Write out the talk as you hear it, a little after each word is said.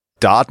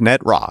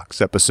.NET Rocks,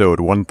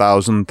 episode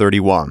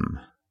 1031,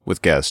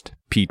 with guest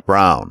Pete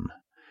Brown.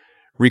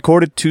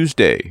 Recorded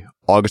Tuesday,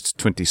 August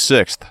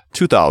 26th,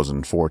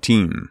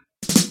 2014.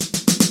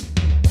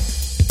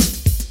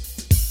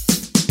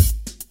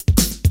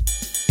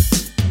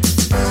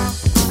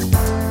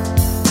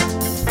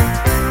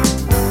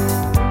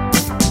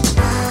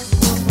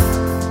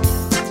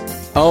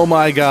 Oh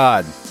my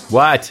God.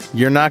 What?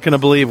 You're not going to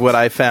believe what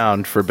I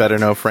found for Better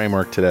Know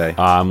Framework today.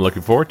 I'm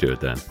looking forward to it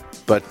then.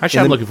 But actually,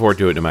 I'm looking forward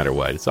to it no matter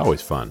what. It's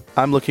always fun.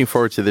 I'm looking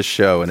forward to this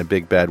show in a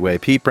big, bad way.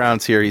 Pete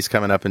Brown's here. He's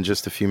coming up in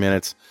just a few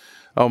minutes.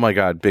 Oh my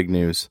God, big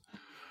news.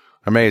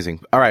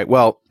 Amazing. All right,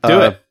 well.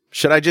 Do it.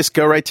 Should I just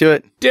go right to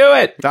it? Do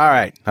it. All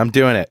right, I'm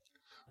doing it.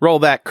 Roll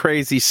that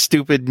crazy,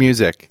 stupid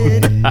music. All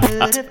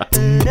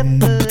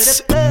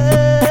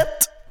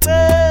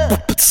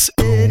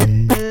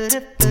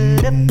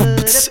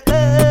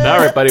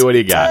right, buddy, what do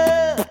you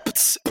got?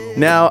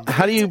 Now,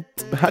 how do you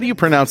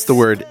pronounce the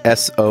word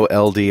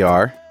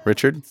SOLDR,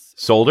 Richard?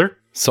 Solder?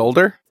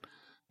 Solder?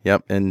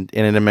 Yep, and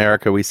in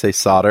America we say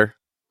solder.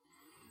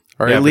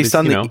 Or yeah, at least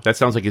on the that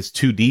sounds like it's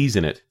two D's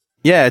in it.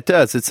 Yeah, it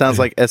does. It sounds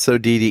like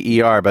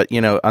SODDER, but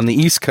on the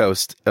East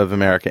Coast of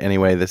America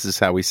anyway, this is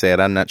how we say it.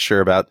 I'm not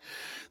sure about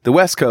the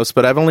West Coast,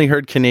 but I've only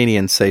heard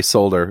Canadians say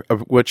solder,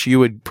 which you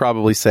would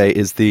probably say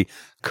is the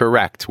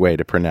correct way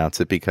to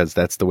pronounce it because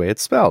that's the way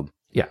it's spelled.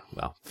 Yeah,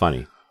 well,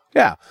 funny.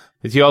 Yeah.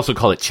 You also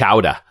call it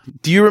chowder.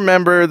 Do you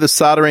remember the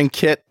soldering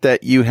kit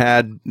that you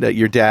had, that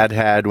your dad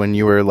had when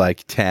you were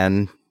like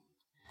 10?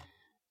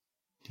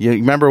 You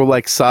remember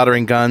like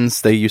soldering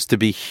guns? They used to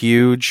be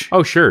huge.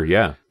 Oh, sure,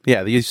 yeah.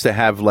 Yeah, they used to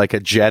have like a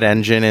jet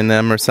engine in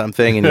them or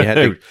something, and you had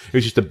to, it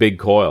was just a big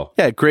coil.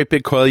 Yeah, great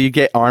big coil. You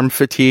get arm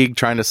fatigue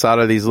trying to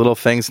solder these little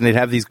things, and they'd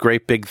have these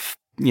great big,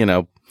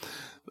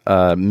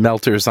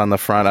 melters on the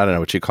front. I don't know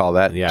what you call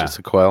that. Yeah. Just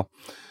a coil.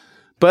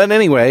 But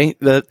anyway,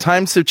 the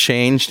times have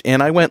changed,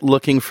 and I went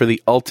looking for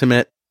the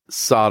ultimate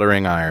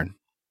soldering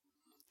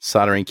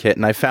kit,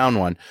 and I found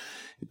one.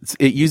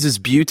 It uses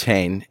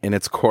butane, and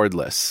it's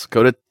cordless.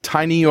 Go to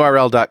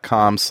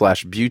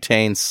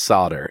tinyurl.com/butane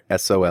solder,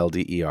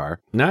 SOLDER.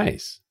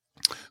 Nice.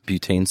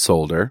 Butane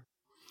solder.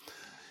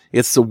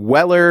 It's the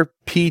Weller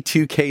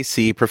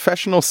P2KC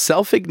professional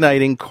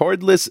self-igniting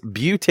cordless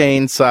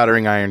butane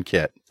soldering iron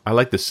kit. I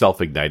like the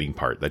self-igniting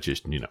part. That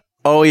just,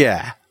 Oh,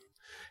 yeah.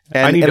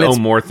 I need to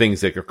own more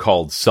things that are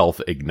called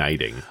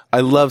self-igniting.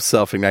 I love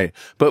self-igniting.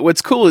 But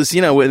what's cool is,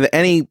 with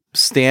any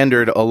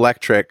standard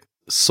electric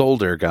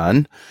solder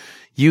gun,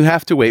 you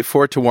have to wait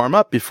for it to warm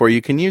up before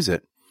you can use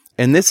it.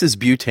 And this is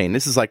butane.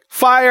 This is like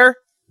fire.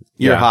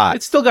 You're hot.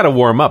 It's still got to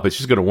warm up. It's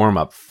just going to warm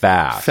up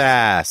fast.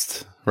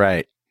 Fast.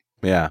 Right.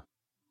 Yeah.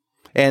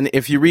 And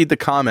if you read the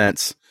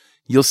comments,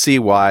 you'll see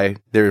why.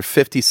 There are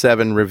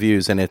 57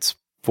 reviews and it's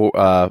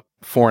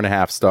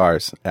 4.5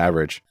 stars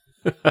average.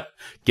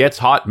 Gets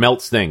hot,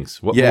 melts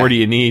things. What more do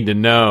you need to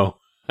know?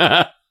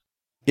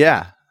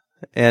 Yeah.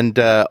 And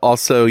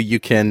also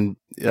you can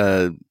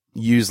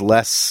use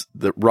less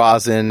the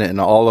rosin and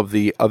all of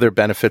the other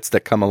benefits that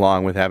come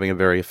along with having a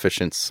very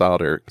efficient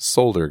solder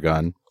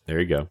gun.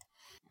 There you go.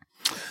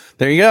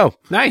 There you go.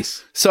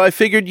 Nice. So I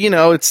figured,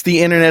 it's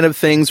the Internet of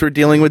Things. We're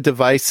dealing with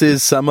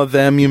devices. Some of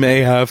them you may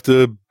have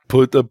to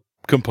put the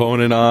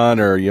component on,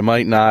 or you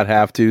might not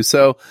have to.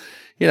 So,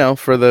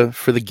 for the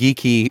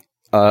geeky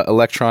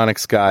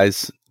electronics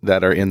guys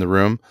that are in the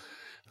room,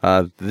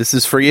 this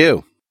is for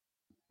you.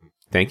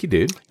 Thank you,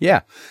 dude.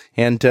 Yeah.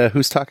 And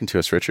who's talking to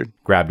us, Richard?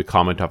 Grabbed a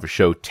comment off of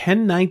show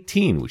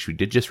 1019, which we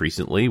did just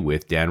recently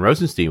with Dan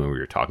Rosenstein when we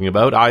were talking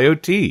about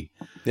IoT.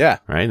 Yeah.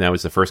 Right. And that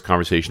was the first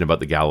conversation about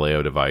the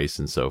Galileo device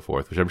and so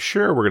forth, which I'm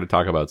sure we're going to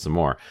talk about some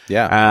more.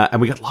 Yeah. And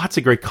we got lots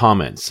of great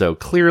comments. So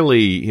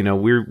clearly,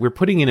 we're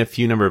putting in a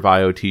few number of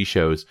IoT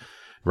shows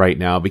right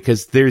now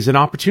because there's an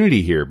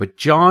opportunity here. But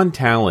John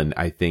Talon,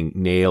 I think,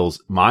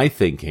 nails my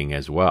thinking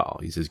as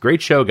well. He says,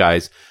 great show,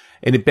 guys.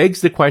 And it begs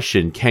the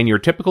question, can your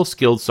typical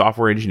skilled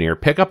software engineer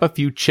pick up a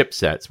few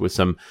chipsets with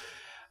some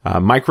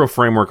micro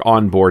framework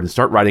on board and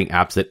start writing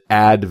apps that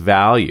add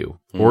value?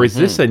 Or is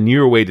this a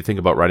newer way to think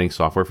about writing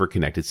software for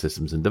connected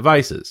systems and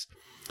devices?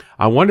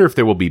 I wonder if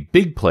there will be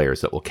big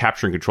players that will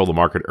capture and control the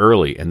market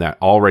early and that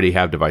already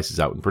have devices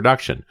out in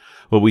production.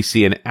 Will we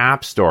see an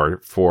app store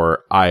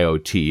for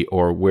IoT,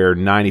 or where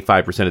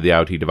 95% of the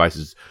IoT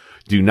devices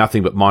do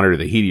nothing but monitor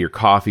the heat of your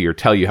coffee or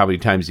tell you how many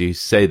times you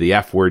say the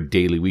F word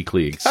daily,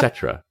 weekly,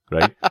 etc.?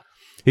 Right?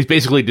 He's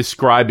basically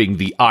describing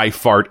the I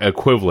fart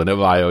equivalent of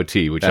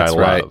IoT, which I love.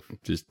 Right.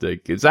 Just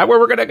like, is that where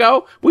we're going to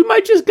go? We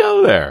might just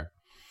go there.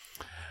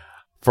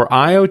 For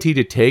IoT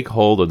to take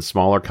hold on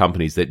smaller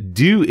companies that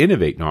do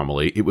innovate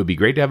normally, it would be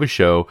great to have a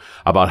show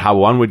about how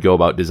one would go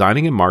about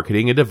designing and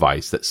marketing a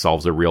device that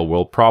solves a real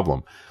world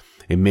problem.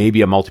 It may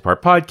be a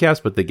multi-part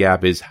podcast, but the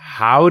gap is,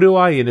 how do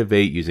I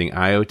innovate using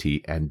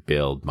IoT and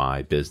build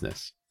my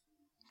business?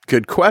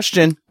 Good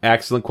question.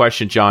 Excellent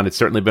question, John. It's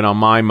certainly been on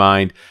my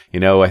mind.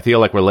 I feel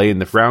like we're laying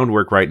the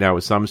groundwork right now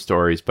with some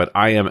stories, but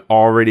I am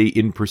already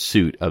in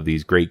pursuit of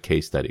these great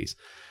case studies.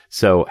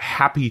 So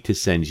happy to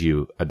send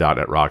you a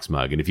 .NET Rocks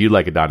mug. And if you'd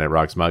like a .NET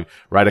Rocks mug,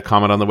 write a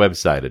comment on the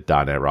website at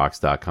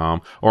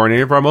 .NETRocks.com or in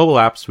any of our mobile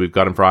apps. We've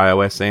got them for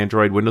iOS,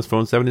 Android, Windows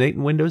Phone 7 and 8,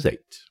 and Windows 8.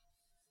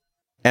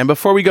 And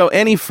before we go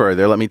any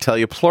further, let me tell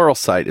you,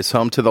 Pluralsight is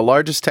home to the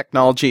largest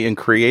technology and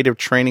creative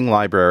training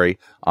library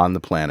on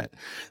the planet.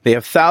 They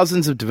have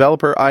thousands of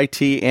developer,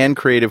 IT, and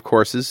creative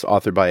courses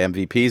authored by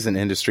MVPs and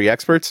industry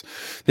experts.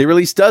 They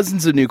release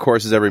dozens of new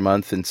courses every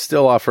month and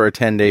still offer a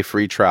 10-day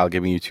free trial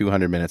giving you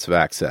 200 minutes of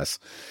access.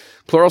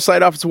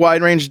 Pluralsight offers a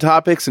wide range of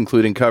topics,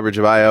 including coverage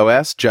of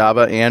iOS,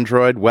 Java,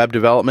 Android, web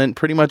development,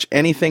 pretty much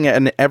anything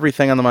and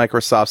everything on the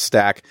Microsoft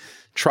stack.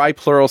 Try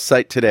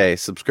Pluralsight today.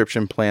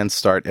 Subscription plans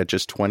start at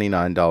just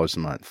 $29 a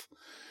month.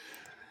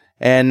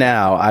 And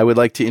now I would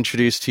like to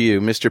introduce to you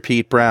Mr.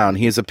 Pete Brown.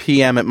 He is a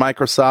PM at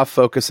Microsoft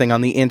focusing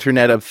on the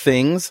Internet of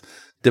Things,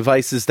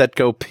 devices that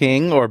go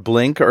ping or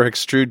blink or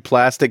extrude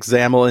plastic,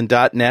 XAML,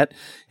 and .NET,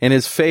 and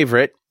his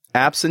favorite,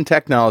 apps and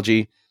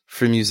technology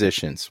for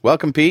musicians.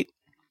 Welcome, Pete.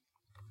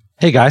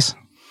 Hey, guys.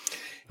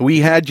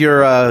 We had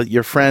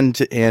your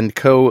friend and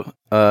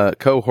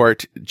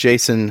cohort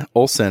Jason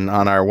Olson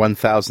on our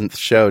 1000th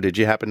show. Did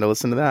you happen to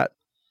listen to that?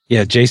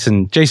 Yeah,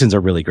 Jason's a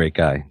really great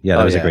guy. Yeah,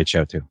 that was a great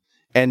show too.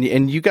 And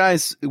you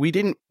guys, we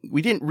didn't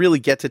really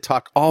get to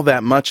talk all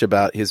that much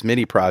about his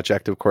MIDI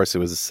project. Of course, it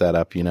was a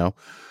setup,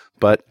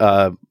 but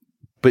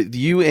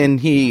you and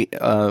he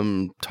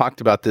talked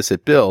about this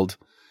at Build,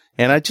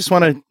 and I just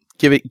want to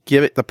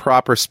give it the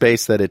proper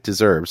space that it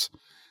deserves.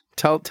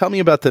 Tell me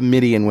about the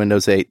MIDI and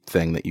Windows 8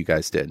 thing that you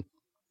guys did.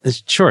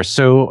 Sure.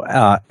 So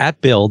at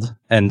Build,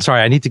 and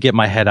sorry, I need to get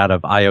my head out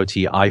of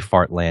IoT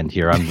iFart land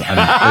here.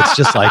 It's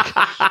just like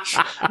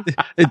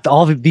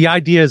all the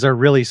ideas are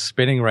really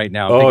spinning right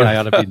now. Oh, I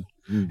ought to be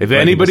if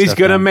anybody's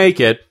going to make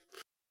it.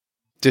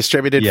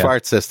 Distributed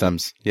fart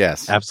systems.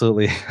 Yes.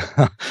 Absolutely.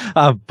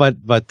 But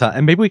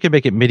and maybe we can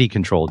make it MIDI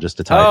control just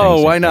to tie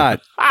things. Oh, why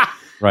not?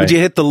 Right. Would you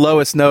hit the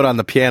lowest note on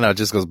the piano? It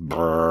just goes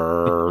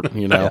brrr,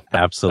 Yeah,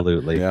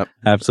 absolutely. Yep.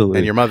 Absolutely.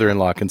 And your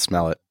mother-in-law can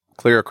smell it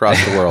clear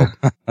across the world.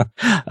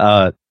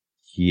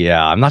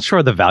 Yeah, I'm not sure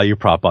of the value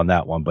prop on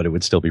that one, but it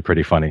would still be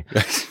pretty funny.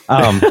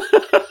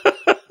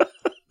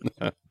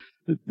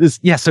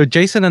 So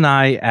Jason and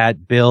I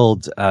at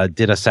Build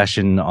did a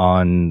session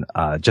on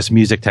just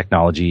music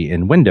technology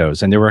in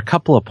Windows, and there were a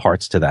couple of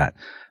parts to that.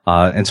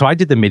 And so I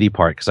did the MIDI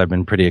part because I've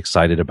been pretty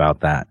excited about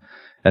that.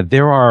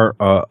 There are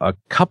a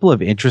couple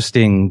of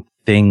interesting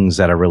things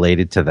that are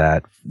related to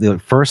that.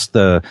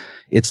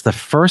 It's the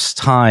first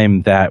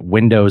time that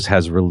Windows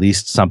has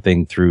released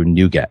something through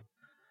NuGet,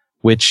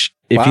 which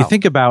if you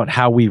think about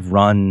how we've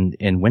run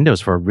in Windows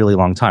for a really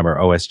long time, or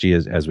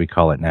OSG as we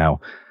call it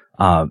now,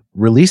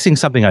 releasing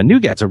something on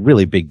NuGet is a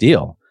really big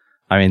deal.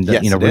 I mean,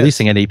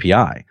 releasing an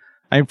API.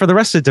 I mean, for the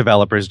rest of the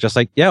developers, just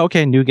like, yeah,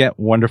 okay, NuGet,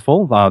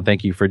 wonderful.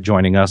 Thank you for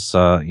joining us,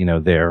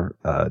 there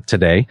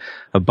today.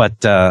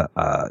 But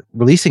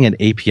releasing an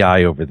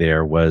API over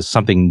there was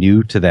something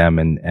new to them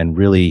and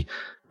really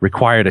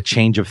required a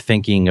change of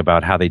thinking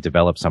about how they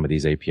develop some of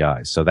these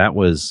APIs. So that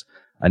was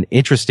an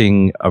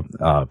interesting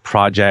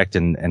project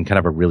and kind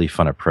of a really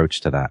fun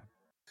approach to that.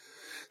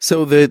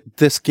 So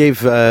this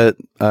gave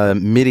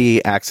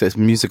MIDI access,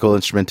 musical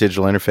instrument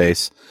digital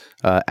interface,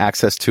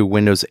 access to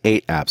Windows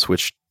 8 apps,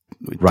 which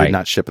did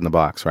not ship in the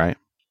box, right?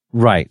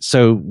 Right.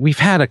 So we've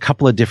had a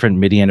couple of different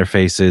MIDI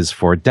interfaces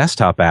for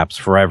desktop apps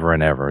forever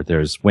and ever.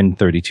 There's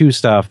Win32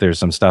 stuff. There's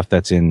some stuff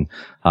that's in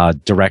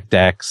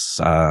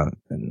DirectX.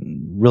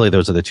 Really,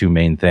 those are the two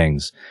main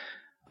things.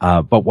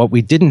 But what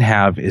we didn't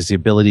have is the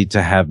ability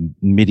to have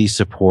MIDI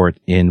support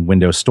in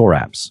Windows Store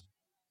apps.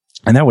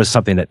 And that was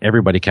something that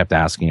everybody kept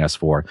asking us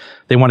for.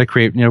 They want to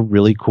create,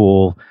 really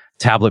cool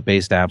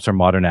tablet-based apps or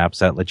modern apps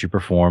that let you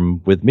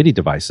perform with MIDI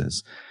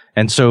devices.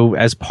 And so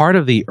as part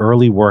of the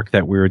early work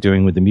that we were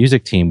doing with the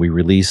music team, we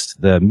released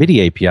the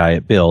MIDI API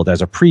at Build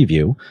as a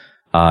preview.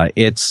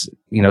 It's,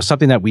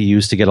 something that we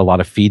use to get a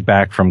lot of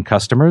feedback from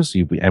customers,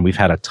 and we've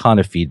had a ton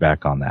of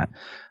feedback on that.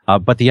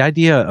 But the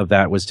idea of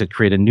that was to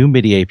create a new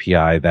MIDI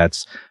API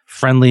that's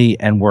friendly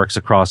and works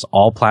across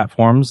all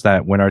platforms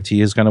that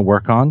WinRT is going to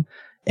work on,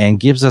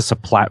 and gives us a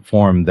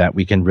platform that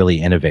we can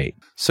really innovate.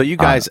 So you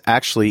guys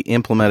actually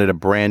implemented a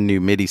brand new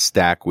MIDI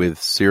stack with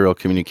serial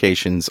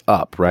communications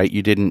up, right?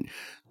 You didn't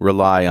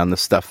rely on the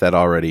stuff that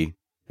already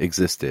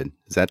existed.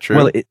 Is that true?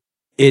 Well,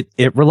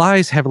 it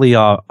relies heavily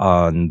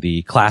on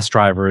the class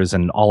drivers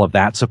and all of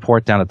that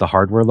support down at the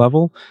hardware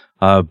level.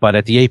 But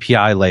at the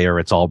API layer,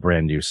 it's all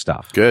brand new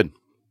stuff. Good.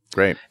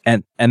 Great.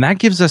 And that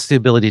gives us the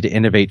ability to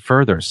innovate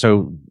further.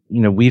 So,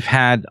 we've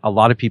had a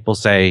lot of people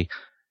say,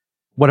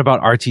 what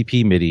about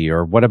RTP MIDI,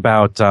 or what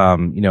about,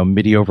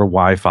 MIDI over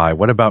Wi-Fi?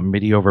 What about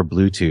MIDI over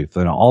Bluetooth,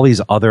 and all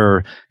these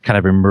other kind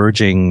of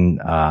emerging,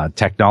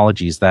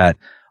 technologies that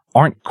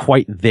aren't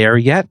quite there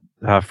yet,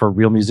 for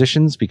real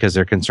musicians because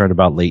they're concerned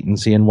about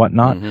latency and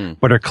whatnot,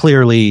 but are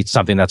clearly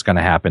something that's going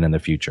to happen in the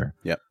future.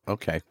 Yep.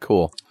 Okay,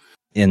 cool.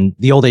 And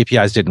the old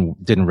APIs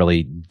didn't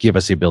really give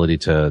us the ability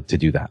to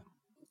do that.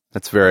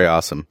 That's very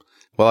awesome.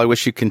 Well, I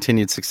wish you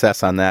continued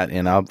success on that,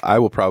 and I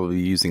will probably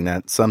be using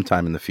that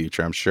sometime in the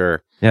future, I'm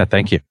sure. Yeah,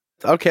 thank you.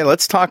 Okay,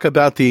 let's talk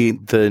about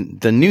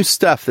the new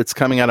stuff that's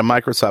coming out of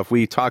Microsoft.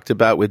 We talked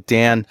about with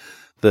Dan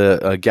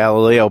the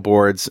Galileo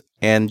boards,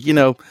 and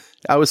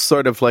I was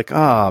sort of like,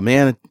 oh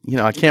man,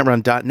 I can't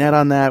run .NET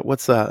on that.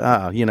 What's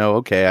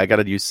okay, I got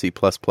to use C++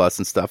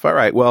 and stuff. All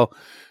right, well,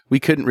 he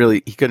couldn't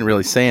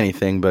really say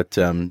anything, but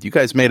you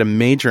guys made a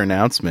major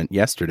announcement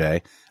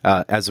yesterday.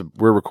 As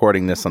we're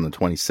recording this on the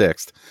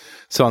 26th,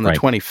 so on the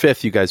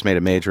 25th, you guys made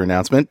a major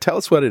announcement. Tell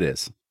us what it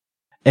is.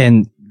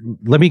 And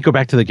let me go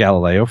back to the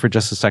Galileo for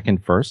just a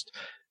second first.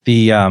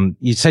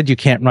 You said you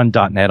can't run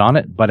 .NET on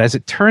it, but as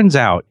it turns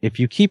out, if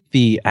you keep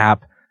the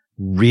app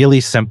really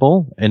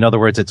simple, in other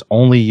words, it's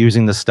only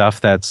using the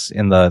stuff that's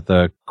in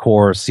the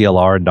core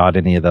CLR, not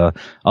any of the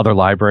other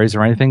libraries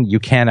or anything,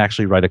 you can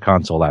actually write a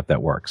console app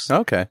that works.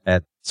 Okay.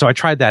 So I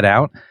tried that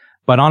out,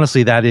 but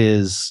honestly, that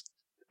is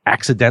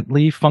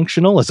accidentally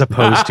functional as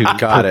opposed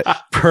to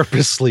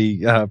purposely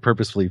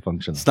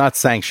functional. It's not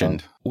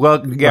sanctioned.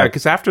 Well, yeah,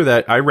 because after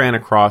that, I ran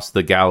across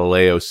the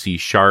Galileo C#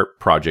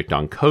 project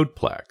on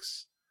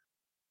Codeplex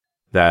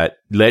that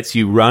lets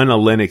you run a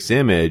Linux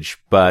image,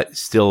 but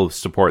still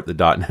support the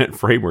 .NET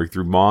framework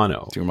through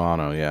Mono. Through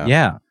Mono, yeah.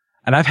 Yeah.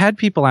 And I've had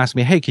people ask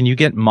me, hey, can you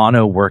get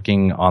Mono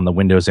working on the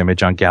Windows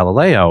image on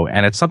Galileo?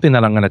 And it's something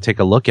that I'm going to take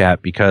a look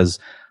at because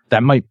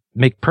that might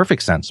make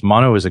perfect sense.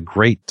 Mono is a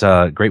great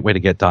way to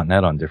get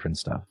 .NET on different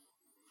stuff.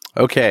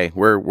 Okay,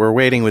 we're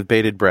waiting with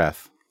bated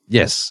breath.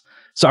 Yes.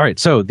 So, all right.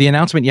 So the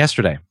announcement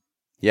yesterday.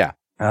 Yeah.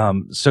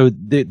 So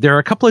there are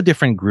a couple of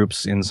different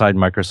groups inside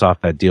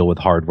Microsoft that deal with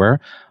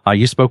hardware.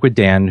 You spoke with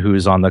Dan,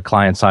 who's on the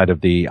client side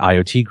of the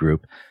IoT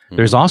group. Mm-hmm.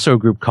 There's also a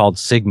group called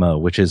Sigma,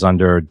 which is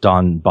under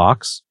Don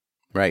Box.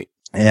 Right.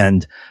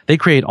 And they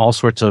create all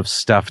sorts of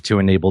stuff to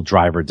enable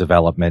driver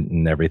development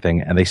and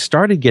everything. And they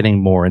started getting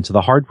more into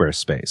the hardware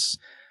space.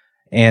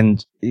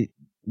 And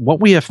what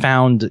we have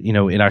found,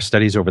 in our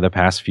studies over the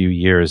past few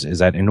years is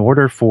that in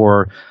order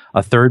for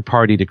a third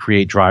party to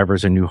create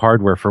drivers and new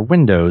hardware for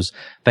Windows,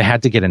 they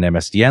had to get an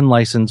MSDN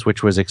license,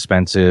 which was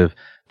expensive.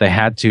 They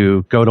had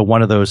to go to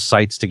one of those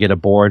sites to get a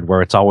board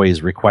where it's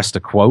always request a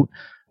quote,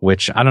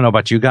 which I don't know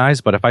about you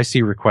guys, but if I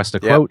see request a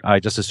quote, I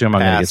just assume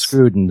I'm going to get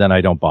screwed and then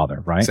I don't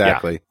bother, right?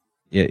 Exactly.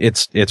 Yeah.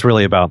 It's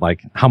really about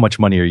like how much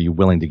money are you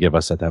willing to give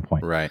us at that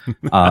point, right?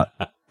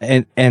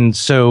 And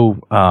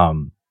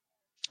so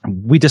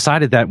we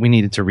decided that we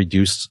needed to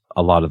reduce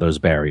a lot of those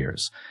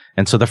barriers.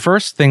 And so the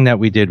first thing that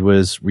we did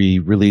was we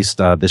released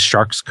this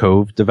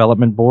SharksCove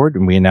development board,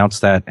 and we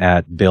announced that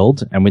at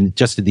Build, and we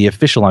just did the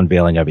official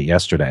unveiling of it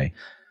yesterday.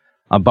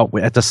 But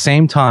at the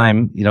same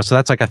time, so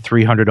that's like a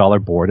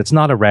 $300 board. It's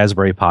not a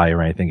Raspberry Pi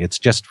or anything. It's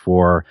just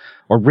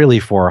really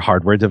for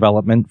hardware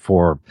development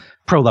for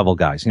pro level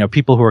guys,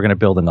 people who are going to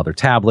build another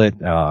tablet,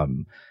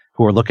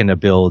 who are looking to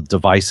build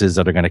devices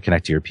that are going to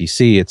connect to your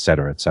PC, et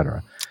cetera, et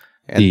cetera.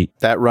 And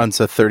that runs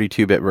a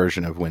 32-bit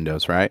version of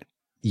Windows, right?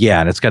 Yeah,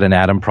 and it's got an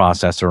Atom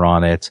processor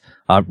on it.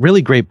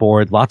 Really great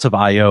board, lots of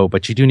I/O,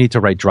 but you do need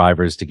to write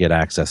drivers to get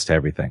access to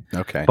everything.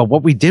 Okay. But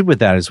what we did with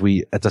that is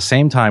at the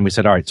same time, we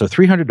said, all right, so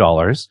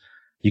 $300,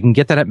 you can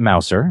get that at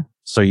Mouser,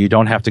 so you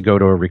don't have to go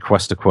to a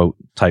request a quote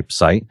type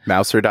site.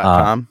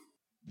 Mouser.com?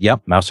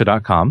 Yep,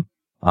 Mouser.com,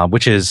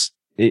 which is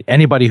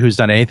anybody who's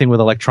done anything with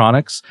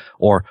electronics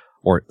or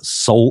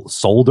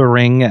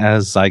soldering,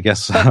 as I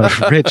guess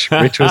Rich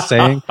was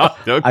saying.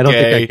 Okay. I don't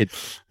think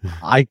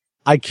I could.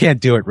 I can't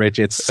do it, Rich.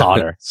 It's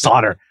solder,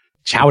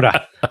 chowder,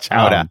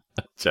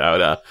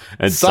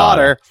 and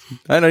solder.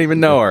 I don't even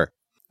know her.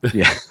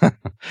 Yeah.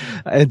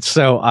 And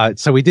so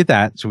we did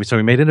that. So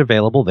we made it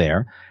available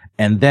there.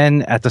 And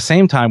then at the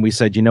same time, we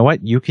said, you know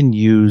what? You can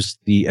use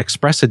the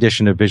Express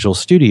edition of Visual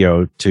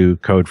Studio to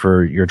code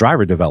for your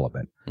driver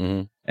development.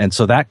 Mm-hmm. And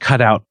so that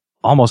cut out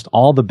almost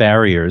all the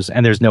barriers,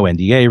 and there's no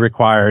NDA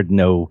required,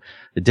 no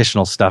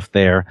additional stuff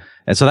there.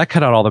 And so that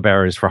cut out all the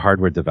barriers for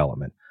hardware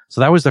development. So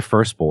that was the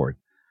first board.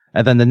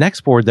 And then the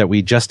next board that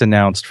we just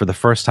announced for the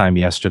first time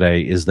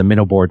yesterday is the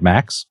MinnowBoard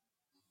Max.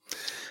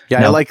 Yeah,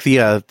 now, I like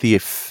the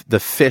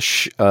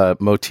fish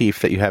motif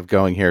that you have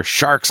going here.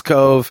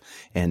 SharksCove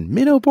and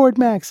MinnowBoard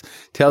Max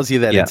tells you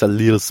that it's a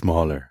little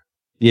smaller.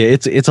 Yeah,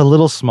 it's a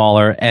little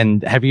smaller.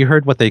 And have you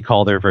heard what they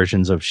call their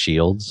versions of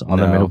shields on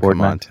the MinnowBoard Max?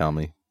 Come on, tell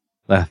me.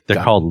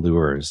 They're called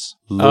lures.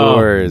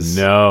 Lures.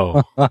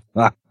 Oh,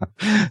 no.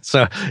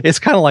 So it's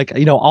kind of like,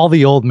 all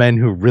the old men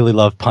who really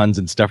love puns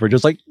and stuff are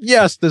just like,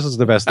 yes, this is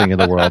the best thing in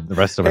the world. The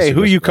rest of us. Hey,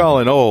 who you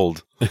calling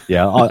old?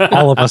 Yeah,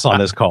 all of us on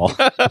this call.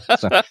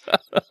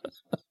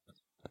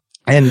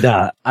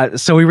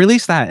 So we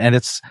released that, and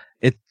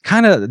it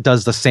kind of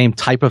does the same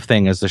type of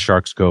thing as the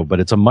SharksCove, but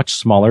it's a much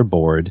smaller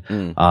board.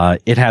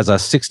 It has a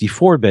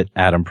 64-bit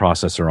Atom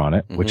processor on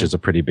it, which is a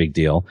pretty big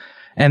deal.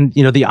 And,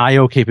 the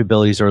I/O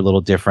capabilities are a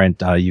little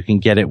different. You can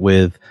get it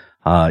with,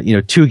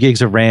 2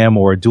 gigs of RAM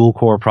or a dual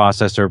core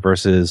processor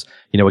versus,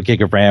 a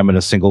gig of RAM and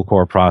a single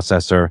core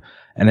processor.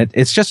 And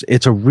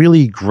it's a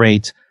really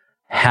great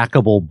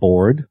hackable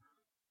board.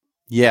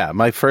 Yeah.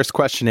 My first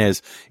question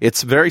is,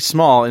 it's very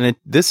small, and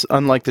this,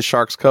 unlike the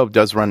SharksCove,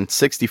 does run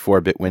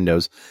 64-bit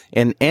Windows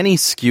and any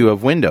SKU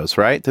of Windows,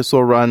 right? This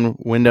will run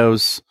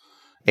Windows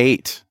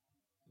 8.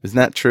 Isn't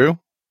that true?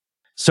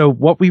 So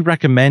what we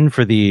recommend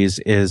for these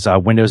is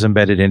Windows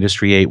Embedded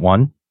Industry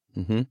 8.1.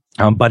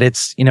 Mm-hmm. But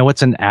it's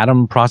an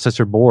Atom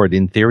processor board.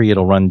 In theory,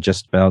 it'll run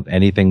just about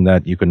anything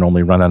that you can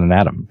normally run on an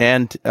Atom.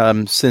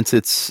 And since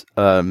it's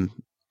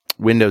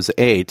Windows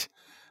 8,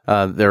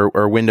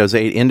 or Windows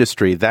 8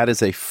 Industry, that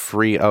is a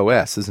free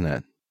OS, isn't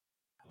it?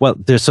 Well,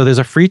 there's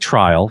a free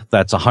trial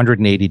that's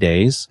 180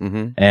 days,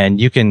 and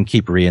you can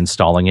keep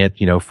reinstalling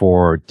it,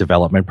 for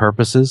development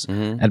purposes.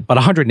 But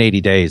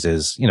 180 days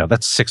is,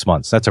 that's 6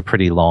 months. That's a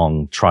pretty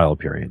long trial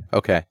period.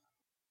 Okay.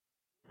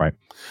 Right.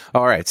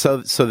 All right.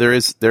 So there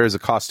is a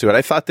cost to it.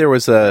 I thought there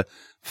was a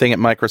thing at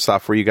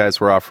Microsoft where you guys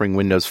were offering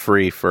Windows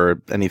free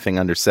for anything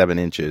under 7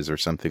 inches or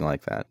something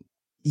like that.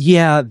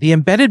 Yeah, the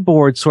embedded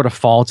boards sort of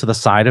fall to the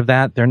side of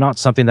that. They're not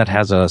something that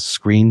has a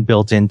screen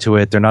built into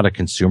it. They're not a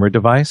consumer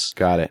device.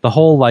 Got it. The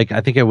whole, I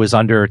think it was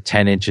under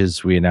 10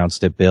 inches we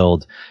announced at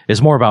Build,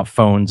 is more about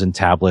phones and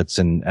tablets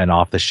and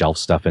off-the-shelf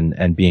stuff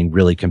and being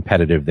really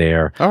competitive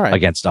there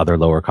against other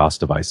lower-cost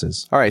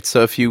devices. All right,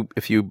 so if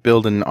you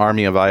build an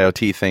army of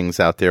IoT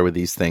things out there with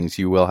these things,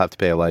 you will have to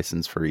pay a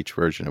license for each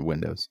version of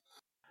Windows.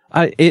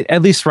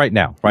 At least right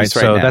now, right?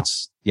 So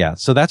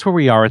that's where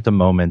we are at the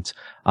moment.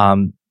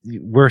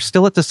 We're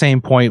still at the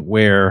same point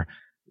where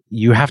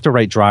you have to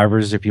write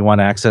drivers if you want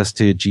access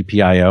to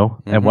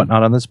GPIO and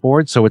whatnot on this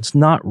board. So it's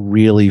not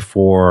really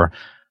for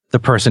the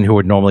person who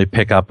would normally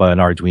pick up an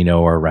Arduino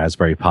or a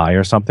Raspberry Pi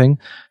or something,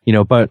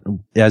 but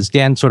as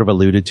Dan sort of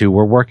alluded to,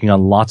 we're working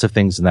on lots of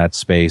things in that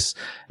space,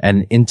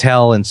 and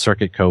Intel and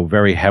SharksCove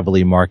very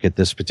heavily market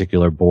this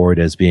particular board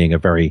as being a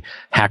very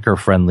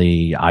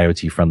hacker-friendly,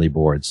 IoT-friendly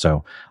board.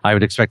 So I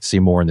would expect to see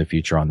more in the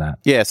future on that.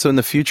 Yeah. So in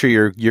the future,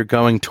 you're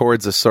going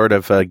towards a sort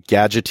of a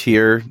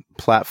gadgeteer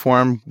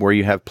platform where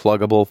you have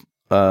pluggable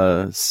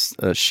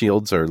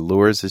shields or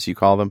lures, as you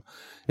call them.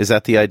 Is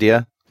that the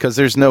idea? Because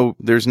there's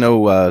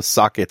no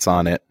sockets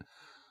on it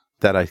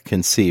that I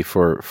can see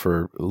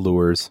for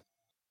lures.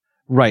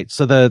 Right.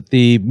 So the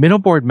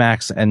MinnowBoard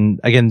Max,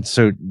 and again,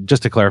 so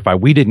just to clarify,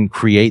 we didn't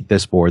create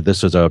this board.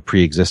 This was a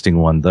pre-existing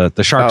one. The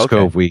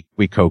SharksCove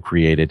we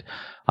co-created.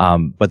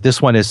 But this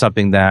one is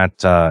something that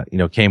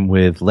came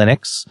with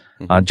Linux,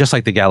 just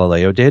like the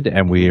Galileo did,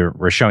 and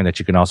we're showing that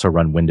you can also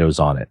run Windows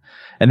on it.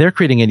 And they're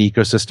creating an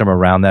ecosystem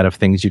around that of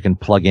things you can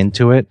plug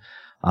into it.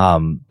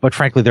 But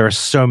frankly, there are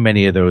so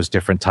many of those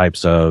different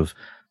types of,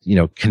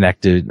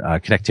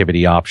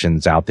 connectivity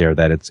options out there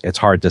that it's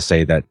hard to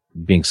say that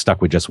being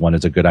stuck with just one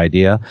is a good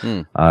idea.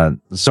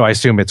 So I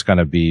assume it's going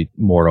to be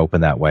more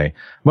open that way.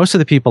 Most of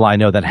the people I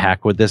know that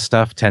hack with this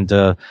stuff tend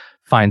to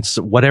find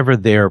whatever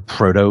their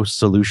proto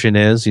solution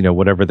is,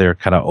 whatever their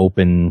kind of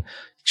open,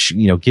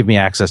 give me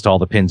access to all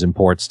the pins and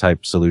ports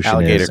type solution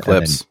Alligator is.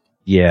 clips.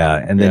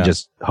 And then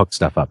just hook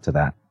stuff up to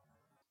that.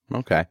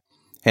 Okay.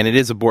 And it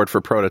is a board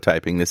for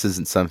prototyping. This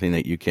isn't something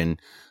that you can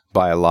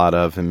buy a lot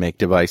of and make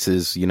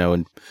devices,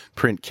 and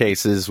print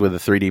cases with a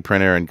 3D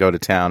printer and go to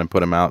town and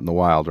put them out in the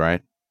wild,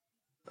 right?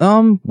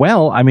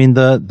 Well, I mean,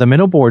 the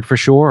MinnowBoard for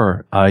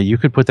sure, you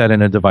could put that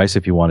in a device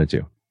if you wanted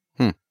to.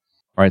 All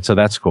right. So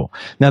that's cool.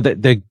 Now,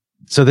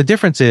 so the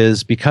difference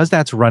is because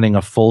that's running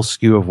a full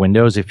SKU of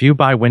Windows, if you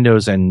buy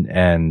Windows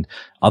and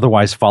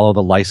otherwise follow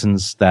the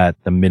license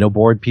that the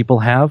MinnowBoard people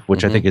have,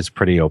 which I think is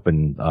pretty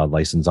open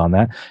license on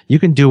that, you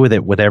can do with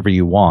it whatever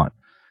you want.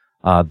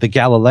 The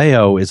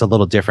Galileo is a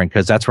little different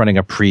because that's running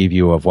a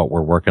preview of what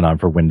we're working on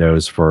for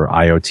Windows for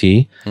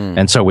IoT.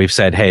 And so we've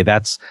said, hey,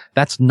 that's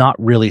not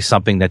really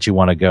something that you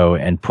want to go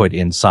and put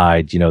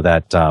inside,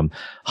 that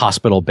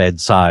hospital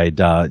bedside,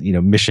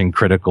 mission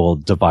critical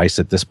device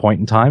at this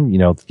point in time.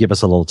 Give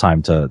us a little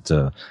time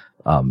to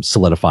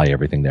solidify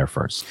everything there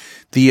first.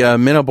 The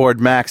MinnowBoard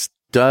Max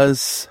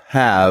does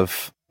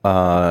have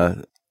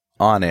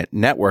on it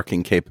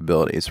networking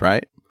capabilities,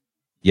 right?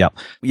 Yeah.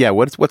 Yeah.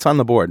 What's on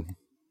the board?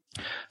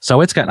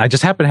 So it's got, I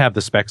just happen to have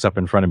the specs up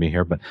in front of me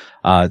here, but,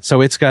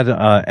 so it's got,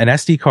 an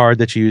SD card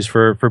that you use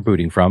for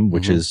booting from,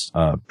 which is,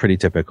 pretty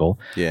typical.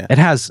 Yeah. It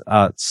has,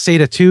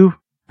 SATA 2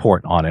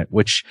 port on it,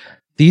 which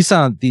these,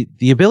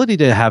 the ability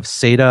to have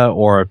SATA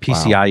or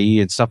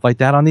PCIe and stuff like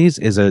that on these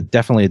is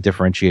definitely a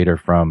differentiator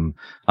from,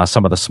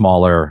 some of the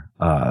smaller,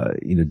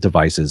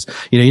 devices.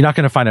 You're not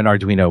going to find an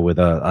Arduino with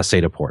a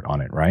SATA port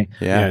on it, right?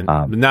 Yeah.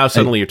 Now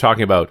suddenly you're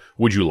talking about,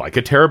 would you like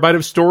a terabyte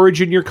of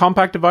storage in your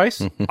compact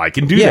device? I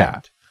can do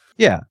that.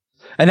 Yeah.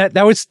 And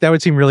that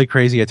would seem really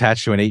crazy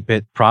attached to an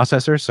 8-bit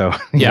processor. So,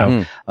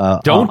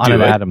 don't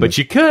do it, but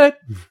you could.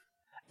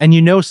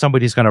 And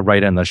somebody's going to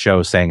write in the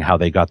show saying how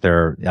they got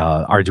their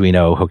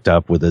Arduino hooked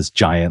up with this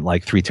giant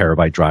 3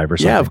 terabyte drive or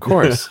something. Yeah, of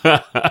course.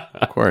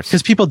 Of course.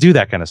 Because people do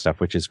that kind of stuff,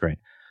 which is great.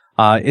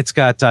 It's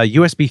got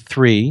USB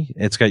 3.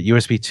 It's got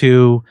USB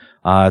 2.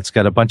 It's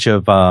got a bunch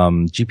of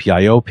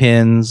GPIO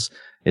pins.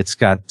 It's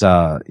got,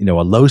 a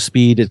low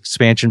speed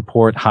expansion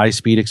port, high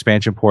speed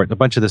expansion port. A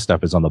bunch of this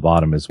stuff is on the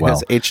bottom as well.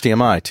 It has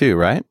HDMI too,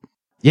 right?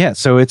 Yeah.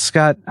 So it's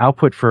got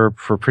output for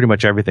pretty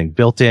much everything.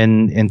 Built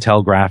in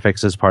Intel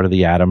graphics as part of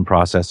the Atom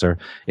processor.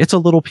 It's a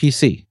little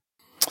PC.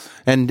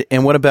 And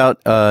what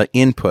about,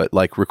 input,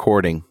 like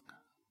recording,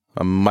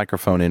 a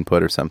microphone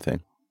input or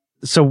something?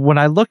 So when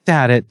I looked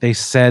at it, they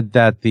said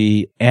that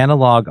the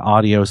analog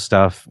audio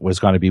stuff was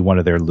going to be one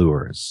of their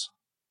lures.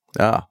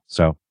 Oh,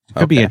 So it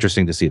could be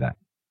interesting to see that.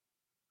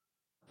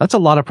 That's a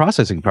lot of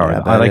processing power.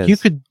 Yeah, that like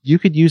is. you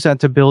could use that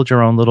to build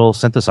your own little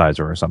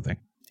synthesizer or something.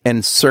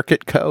 and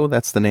SharksCove,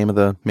 that's the name of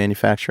the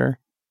manufacturer.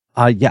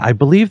 Yeah, I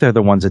believe they're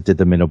the ones that did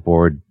the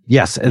MinnowBoard.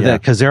 Yes, Yeah.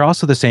 because they're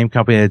also the same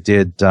company that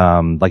did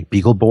like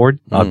BeagleBoard,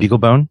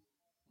 BeagleBone,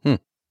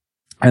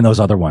 and those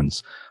other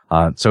ones.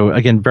 So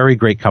again, very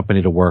great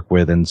company to work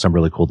with and some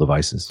really cool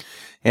devices.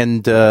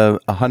 And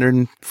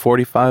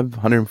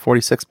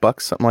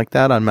 $146, something like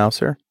that on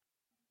Mouser.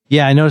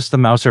 Yeah, I noticed the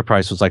Mouser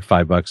price was like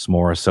 $5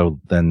 more so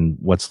than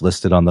what's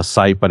listed on the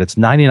site, but it's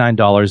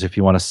 $99 if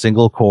you want a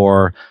single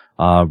core,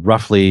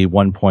 roughly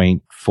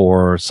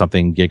 1.4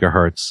 something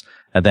gigahertz.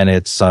 And then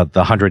it's the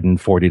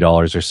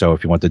 $140 or so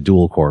if you want the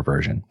dual core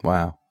version.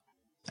 Wow.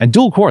 And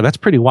dual core, that's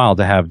pretty wild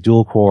to have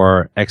dual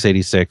core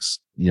x86,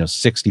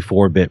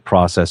 64-bit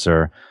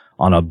processor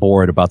on a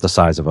board about the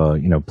size of a,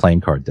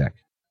 playing card deck.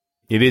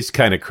 It is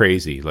kind of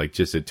crazy, like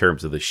just in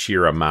terms of the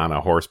sheer amount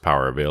of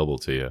horsepower available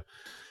to you.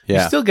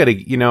 Yeah. You still got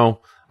to,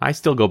 I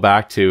still go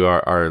back to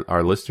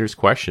our listeners'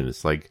 question.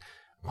 It's like,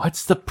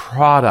 what's the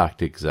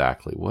product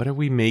exactly? What are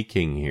we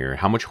making here?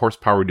 How much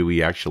horsepower do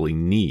we actually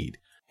need?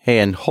 Hey,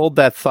 and hold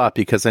that thought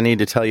because I need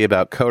to tell you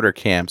about coder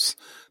camps.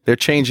 They're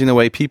changing the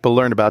way people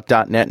learn about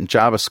 .NET and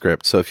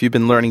JavaScript. So if you've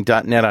been learning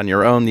 .NET on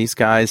your own, these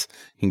guys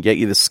can get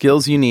you the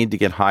skills you need to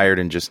get hired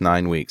in just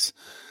 9 weeks.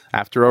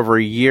 After over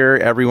a year,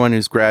 everyone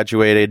who's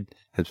graduated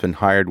has been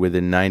hired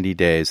within 90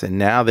 days. And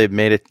now they've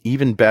made it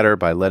even better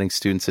by letting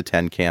students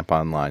attend camp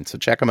online. So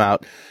check them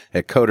out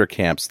at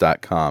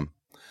codercamps.com.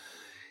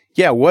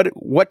 Yeah,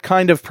 what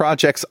kind of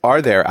projects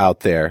are there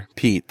out there,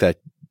 Pete, that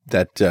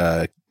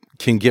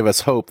can give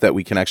us hope that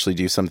we can actually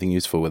do something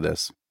useful with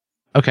this?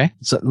 Okay,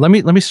 so let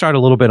me start a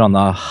little bit on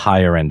the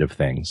higher end of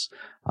things.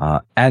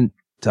 In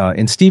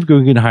Steve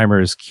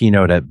Guggenheimer's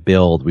keynote at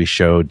Build, we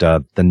showed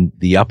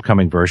the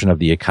upcoming version of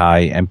the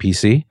Akai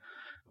MPC,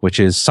 which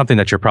is something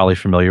that you're probably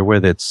familiar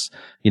with. It's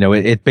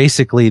it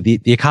basically the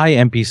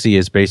Akai MPC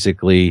is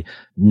basically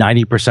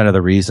 90% of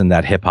the reason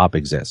that hip hop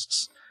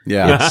exists.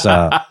 Yeah, It's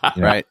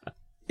right.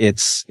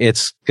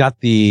 It's got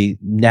the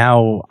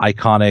now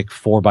iconic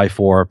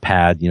 4x4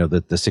 pad,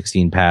 the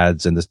 16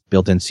 pads and the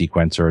built-in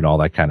sequencer and all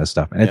that kind of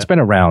stuff. And it's been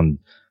around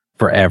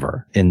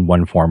forever in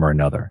one form or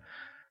another.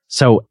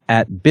 So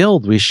at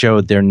Build, we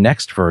showed their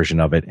next version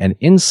of it. And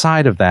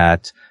inside of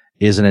that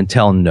is an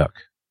Intel NUC.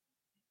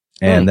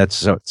 And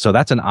that's an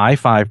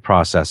i5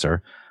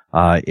 processor.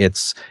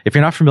 It's, if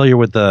you're not familiar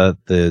with the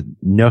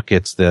NUC,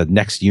 it's the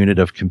next unit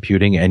of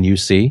computing,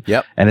 NUC.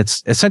 Yep. And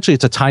it's essentially,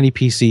 it's a tiny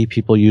PC.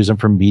 People use them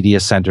for media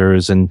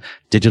centers and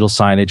digital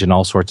signage and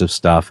all sorts of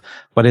stuff.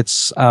 But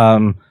it's,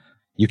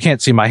 you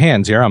can't see my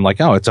hands here. I'm like,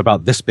 oh, it's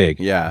about this big.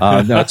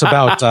 Yeah. No, it's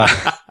about,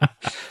 I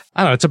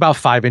don't know, it's about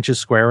 5 inches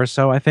square or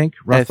so, I think,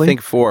 roughly. I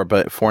think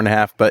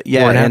 4.5, but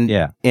yeah,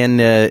 4.5, and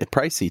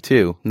pricey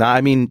too.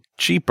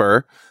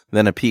 Cheaper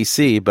than a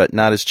PC, but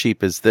not as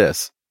cheap as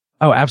this.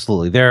 Oh,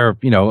 absolutely. They're,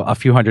 a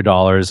few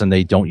 $100s and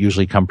they don't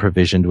usually come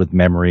provisioned with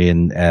memory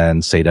and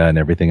SATA and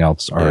everything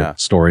else or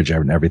storage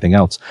and everything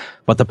else.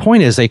 But the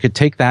point is they could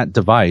take that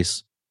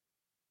device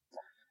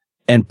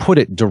and put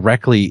it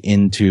directly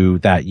into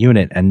that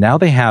unit. And now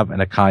they have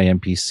an Akai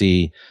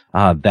MPC,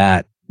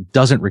 that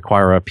doesn't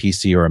require a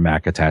PC or a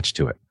Mac attached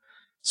to it.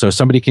 So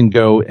somebody can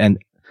go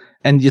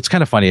and it's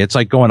kind of funny. It's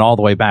like going all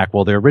the way back.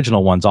 Well, the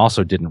original ones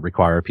also didn't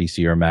require a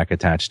PC or a Mac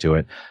attached to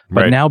it.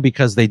 But now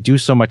because they do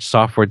so much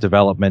software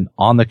development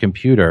on the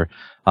computer,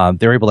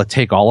 they're able to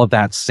take all of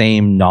that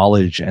same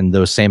knowledge and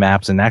those same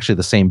apps and actually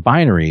the same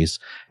binaries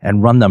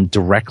and run them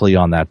directly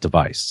on that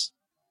device.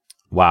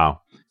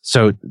 Wow.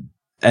 So,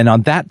 and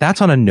on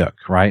that's on a NUC,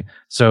 right?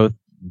 So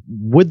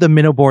would the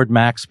MinnowBoard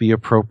Max be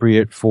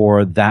appropriate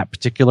for that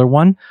particular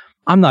one?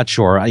 I'm not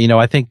sure.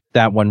 I think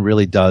that one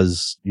really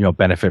does,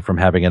 benefit from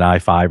having an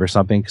i5 or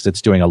something because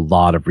it's doing a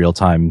lot of real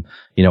time,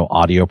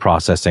 audio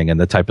processing and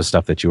the type of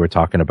stuff that you were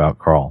talking about,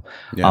 Carl.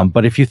 Yeah.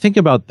 But if you think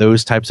about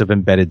those types of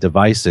embedded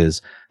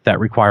devices that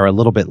require a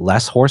little bit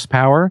less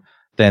horsepower,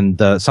 then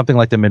something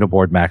like the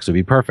MinnowBoard Max would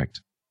be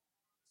perfect.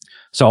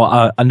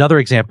 So, another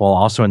example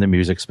also in the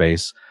music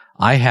space,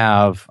 I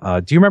have,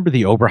 do you remember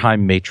the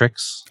Oberheim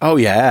Matrix? Oh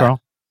yeah.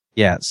 Carl?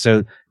 Yeah.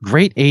 So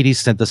great 80s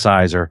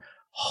synthesizer.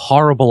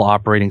 Horrible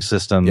operating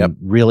system,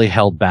 really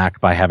held back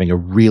by having a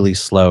really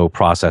slow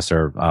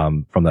processor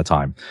from the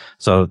time.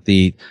 So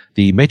the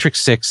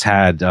Matrix 6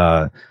 had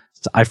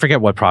I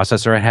forget what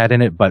processor it had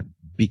in it, but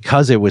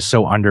because it was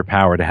so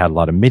underpowered, it had a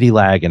lot of MIDI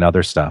lag and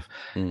other stuff.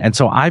 And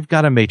so I've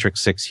got a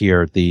Matrix 6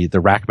 here, the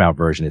rack mount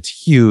version. It's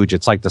huge.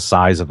 It's like the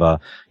size of the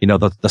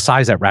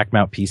size that rack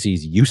mount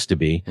PCs used to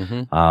be.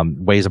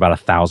 Weighs about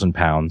 1,000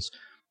 pounds.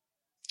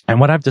 And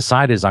what I've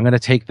decided is I'm going to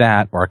take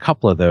that or a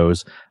couple of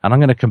those and I'm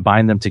going to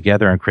combine them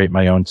together and create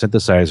my own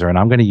synthesizer. And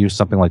I'm going to use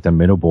something like the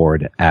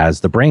MinnowBoard as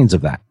the brains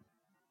of that.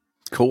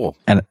 Cool.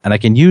 And I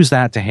can use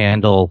that to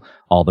handle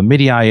all the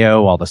MIDI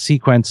IO, all the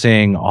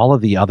sequencing, all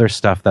of the other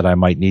stuff that I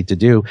might need to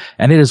do.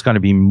 And it is going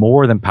to be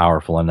more than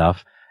powerful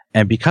enough.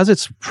 And because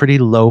it's pretty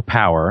low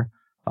power,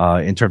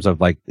 in terms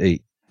of like a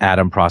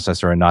Atom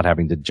processor and not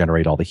having to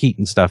generate all the heat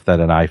and stuff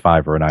that an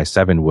i5 or an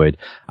i7 would,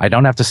 I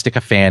don't have to stick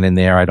a fan in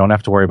there. I don't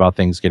have to worry about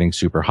things getting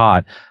super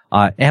hot.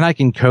 And I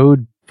can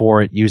code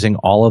for it using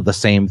all of the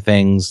same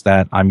things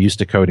that I'm used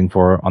to coding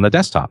for on the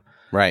desktop.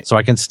 Right. So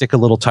I can stick a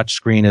little touch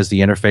screen as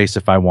the interface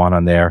if I want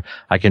on there.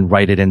 I can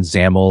write it in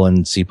XAML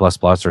and C++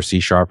 or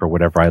C# or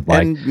whatever I'd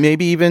like. And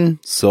maybe even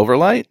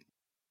Silverlight?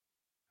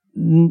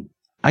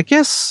 I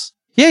guess,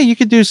 yeah, you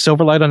could do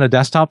Silverlight on a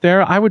desktop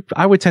there. I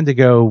would tend to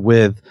go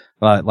with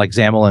like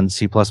XAML and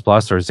C++ or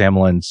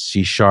XAML and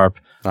C#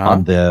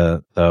 on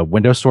the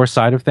Windows Store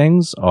side of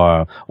things,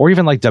 or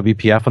even like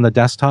WPF on the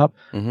desktop,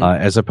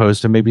 as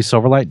opposed to maybe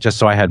Silverlight, just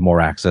so I had more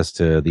access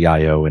to the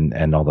I/O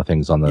and all the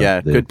things on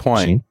the the good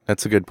point. machine.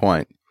 That's a good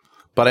point.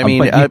 But I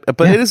mean,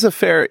 but it is a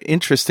fair,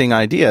 interesting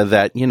idea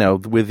that, you know,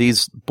 with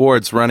these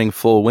boards running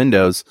full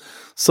Windows,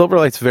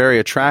 Silverlight's very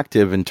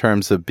attractive in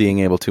terms of being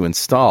able to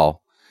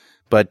install,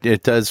 but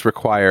it does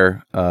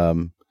require,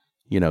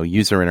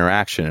 user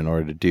interaction in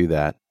order to do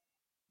that.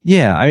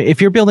 Yeah,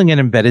 if you're building an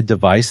embedded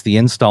device, the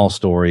install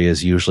story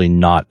is usually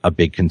not a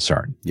big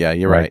concern. Yeah,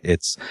 you're right.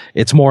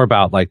 It's more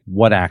about like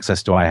what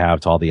access do I have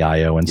to all the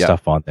I/O and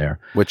stuff on there,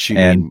 which you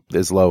need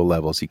as low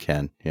level as you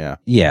can. Yeah,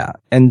 yeah,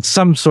 and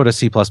some sort of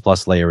C++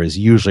 layer is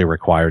usually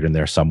required in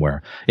there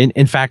somewhere.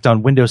 In fact,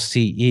 on Windows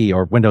CE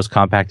or Windows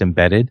Compact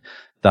Embedded,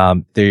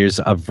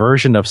 there's a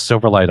version of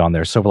Silverlight on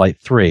there,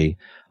 Silverlight 3.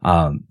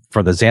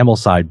 For the XAML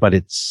side, but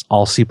it's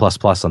all C++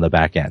 on the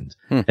back end.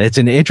 And it's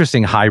an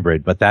interesting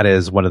hybrid, but that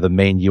is one of the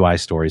main UI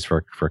stories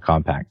for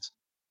Compact.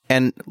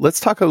 And let's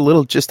talk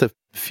just a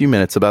few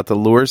minutes about the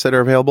lures that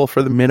are available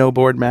for the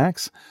MinnowBoard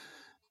Max.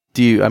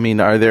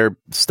 Are there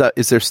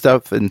is there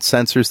stuff and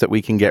sensors that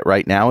we can get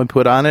right now and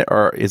put on it,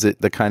 or is it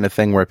the kind of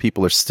thing where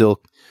people are still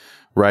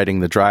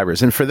writing the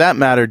drivers? And for that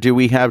matter, do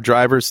we have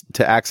drivers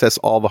to access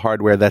all the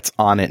hardware that's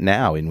on it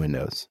now in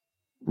Windows?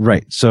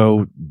 Right.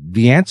 So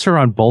the answer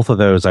on both of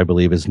those, I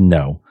believe, is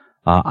no.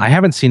 I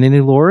haven't seen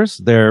any lures.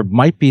 There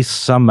might be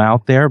some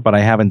out there, but I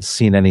haven't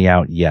seen any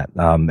out yet.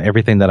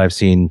 Everything that I've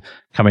seen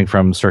coming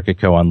from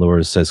CircuitCo on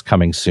lures says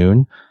coming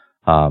soon.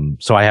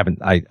 So I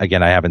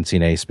haven't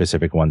seen any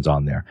specific ones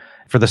on there.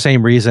 For the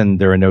same reason,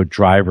 there are no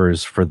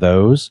drivers for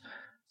those.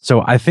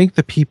 So I think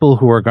the people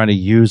who are going to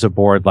use a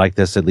board like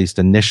this, at least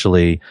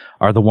initially,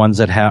 are the ones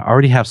that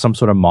already have some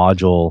sort of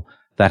module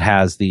that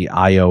has the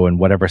I/O and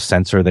whatever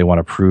sensor they want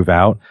to prove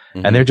out.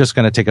 And they're just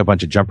going to take a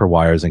bunch of jumper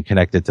wires and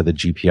connect it to the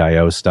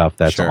GPIO stuff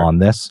that's on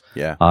this,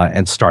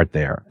 and start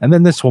there. And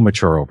then this will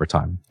mature over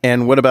time.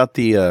 And what about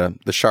the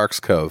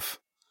SharksCove?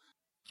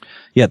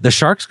 Yeah, the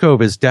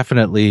SharksCove is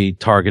definitely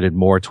targeted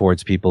more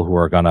towards people who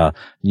are going to,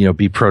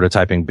 be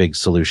prototyping big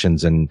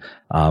solutions and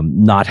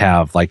not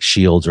have like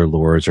shields or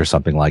lures or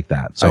something like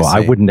that. So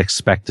I wouldn't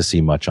expect to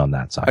see much on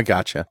that side. I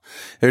gotcha.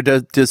 There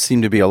does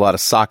seem to be a lot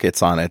of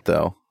sockets on it,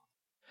 though.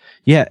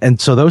 Yeah, and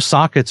so those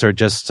sockets are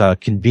just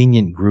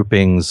convenient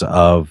groupings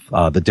of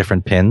the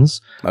different pins.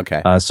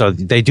 Okay. So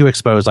they do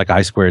expose like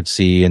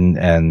I2C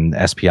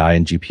and SPI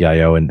and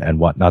GPIO and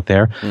whatnot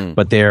there,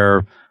 but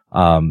they're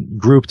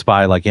grouped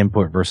by like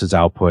input versus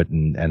output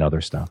and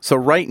other stuff. So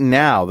right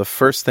now, the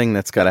first thing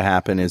that's got to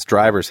happen is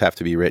drivers have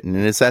to be written.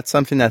 And is that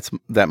something that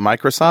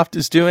Microsoft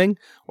is doing,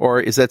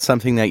 or is that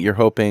something that you're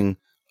hoping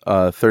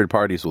third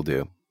parties will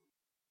do?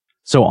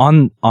 So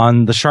on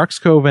the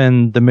SharksCove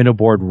and the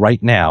MinnowBoard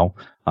right now,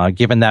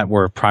 given that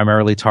we're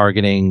primarily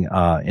targeting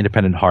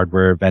independent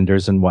hardware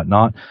vendors and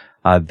whatnot,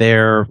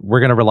 we're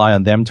going to rely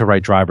on them to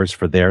write drivers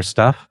for their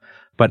stuff.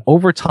 But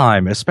over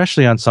time,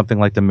 especially on something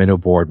like the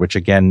MinnowBoard, which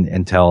again,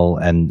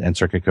 Intel and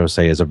CircuitCo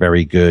say is a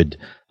very good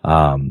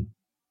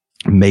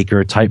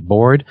maker type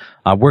board,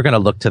 we're going to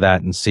look to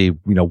that and see,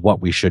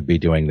 what we should be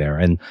doing there.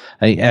 And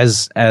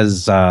as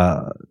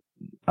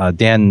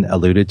Dan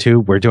alluded to,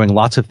 we're doing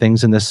lots of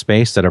things in this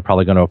space that are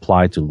probably going to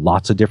apply to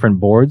lots of different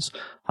boards.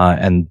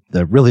 And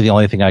really the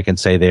only thing I can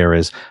say there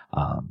is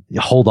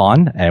hold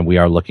on, and we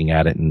are looking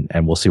at it,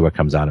 and we'll see what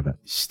comes out of it.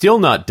 Still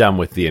not done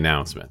with the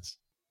announcements.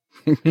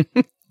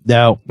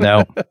 No.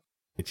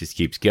 It just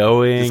keeps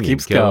going,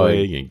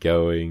 and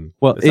going.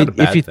 Well, it's not a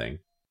bad thing.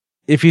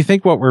 If you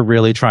think what we're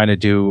really trying to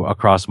do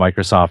across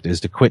Microsoft is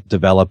to quit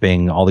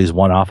developing all these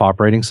one-off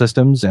operating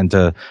systems and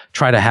to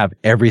try to have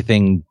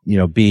everything,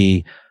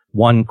 be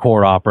one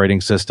core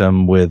operating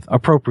system with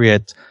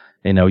appropriate,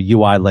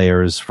 UI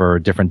layers for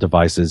different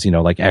devices,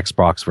 like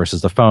Xbox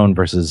versus the phone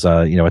versus,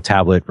 a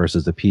tablet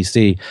versus the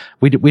PC.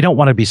 We don't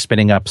want to be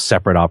spinning up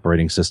separate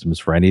operating systems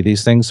for any of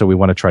these things. So we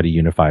want to try to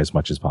unify as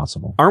much as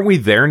possible. Aren't we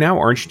there now?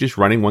 Aren't you just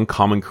running one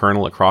common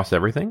kernel across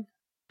everything?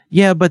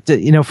 Yeah, but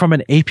from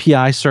an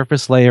API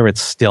surface layer,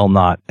 it's still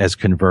not as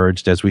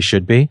converged as we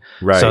should be.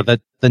 Right. So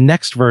that the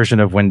next version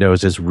of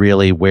Windows is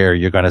really where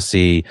you're going to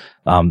see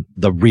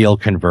the real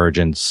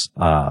convergence.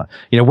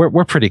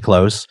 We're pretty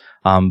close,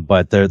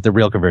 but the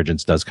real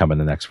convergence does come in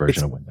the next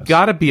version of Windows. It's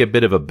got to be a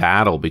bit of a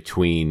battle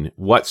between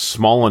what's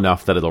small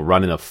enough that it'll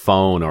run in a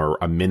phone or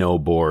a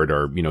MinnowBoard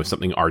or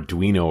something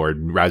Arduino or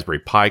Raspberry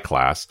Pi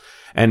class,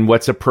 and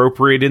what's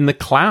appropriate in the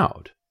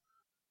cloud.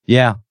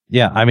 Yeah.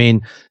 Yeah. I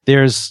mean,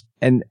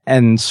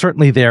 and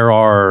certainly there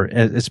are,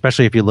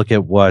 especially if you look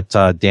at what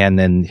Dan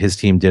and his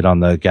team did on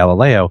the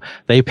Galileo,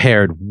 they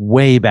paired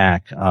way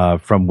back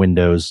from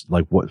Windows,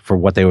 like for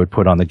what they would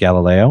put on the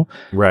Galileo.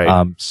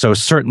 Right. So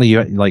certainly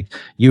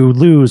you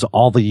lose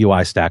all the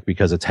UI stack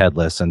because it's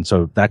headless, and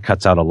so that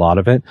cuts out a lot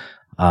of it.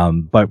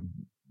 But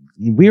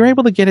we were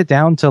able to get it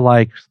down to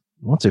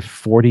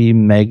 40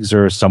 megs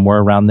or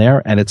somewhere around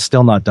there, and it's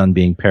still not done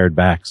being paired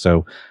back.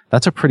 So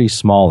that's a pretty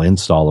small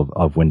install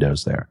of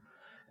Windows there.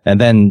 And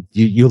then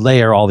you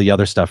layer all the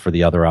other stuff for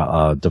the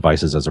other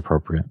devices as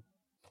appropriate.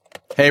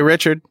 Hey,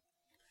 Richard.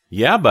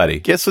 Yeah,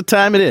 buddy. Guess what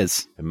time it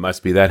is? It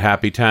must be that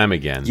happy time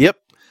again. Yep.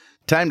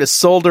 Time to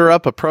solder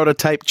up a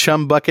prototype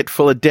chum bucket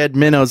full of dead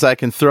minnows I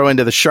can throw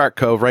into the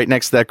SharksCove right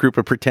next to that group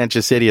of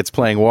pretentious idiots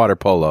playing water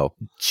polo.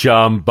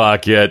 Chum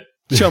bucket.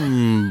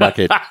 Chum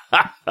bucket.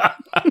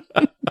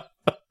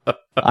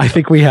 I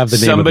think we have the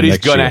name. Somebody's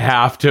going to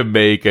have to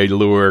make a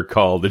lure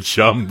called the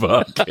chum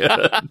bucket.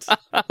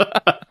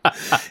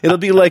 It'll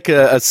be like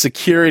a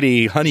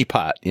security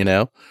honeypot,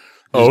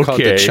 It's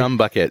called the chum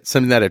bucket,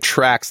 something that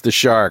attracts the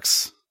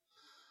sharks.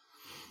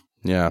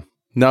 Yeah.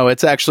 No,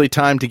 it's actually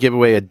time to give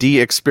away a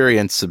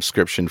D-Experience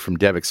subscription from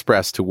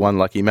DevExpress to one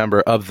lucky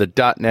member of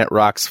the .NET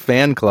Rocks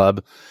fan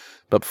club.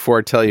 But before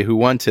I tell you who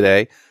won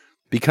today,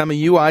 become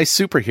a UI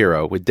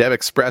superhero with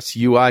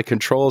DevExpress UI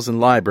controls and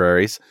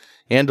libraries,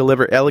 and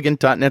deliver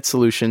elegant .NET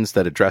solutions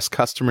that address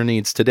customer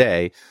needs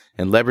today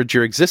and leverage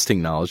your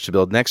existing knowledge to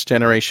build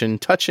next-generation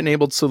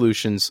touch-enabled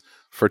solutions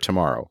for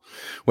tomorrow.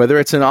 Whether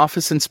it's an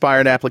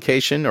Office-inspired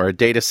application or a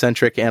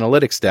data-centric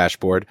analytics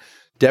dashboard,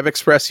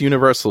 DevExpress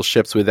Universal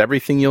ships with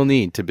everything you'll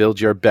need to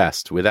build your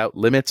best without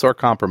limits or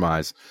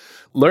compromise.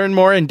 Learn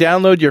more and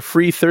download your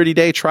free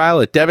 30-day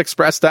trial at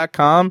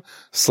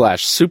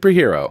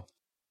devexpress.com/superhero.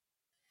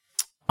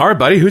 All right,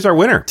 buddy. Who's our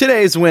winner?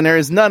 Today's winner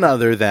is none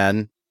other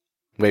than,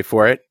 wait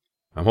for it,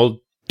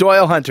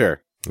 Doyle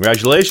Hunter.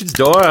 Congratulations,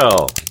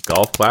 Doyle.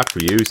 Golf clap for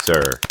you,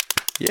 sir.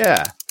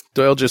 Yeah.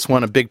 Doyle just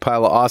won a big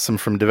pile of awesome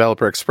from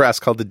Developer Express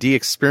called the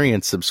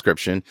D-Experience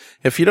subscription.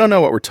 If you don't know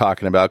what we're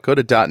talking about, go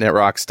to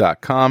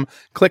 .NETRocks.com,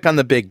 click on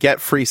the big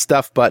Get Free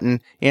Stuff button,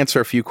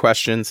 answer a few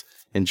questions,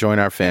 and join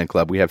our fan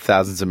club. We have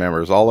thousands of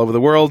members all over the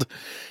world.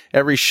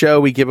 Every show,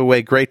 we give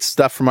away great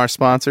stuff from our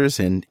sponsors,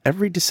 and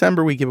every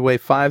December, we give away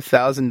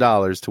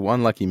 $5,000 to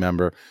one lucky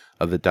member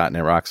of the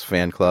 .NET Rocks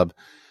fan club.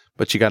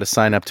 But you got to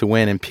sign up to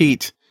win. And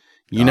Pete,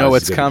 you know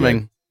what's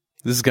coming.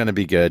 This is going to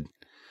be good.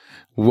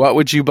 What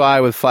would you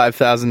buy with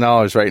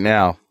 $5,000 right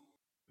now?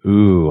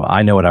 Ooh,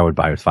 I know what I would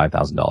buy with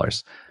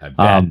 $5,000. I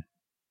bet.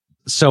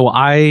 So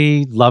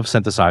I love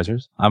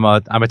synthesizers. I'm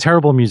a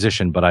terrible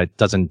musician, but it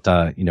doesn't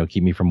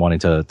keep me from wanting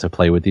to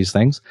play with these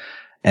things.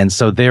 And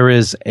so there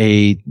is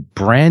a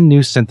brand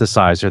new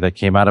synthesizer that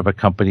came out of a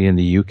company in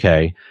the UK,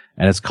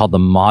 and it's called the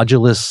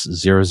Modulus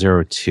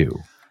 002.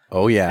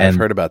 Oh yeah, I've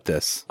heard about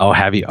this. Oh,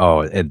 have you? Oh,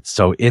 it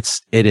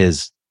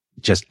is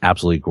just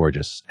absolutely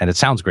gorgeous, and it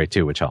sounds great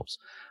too, which helps.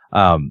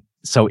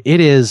 So it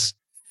is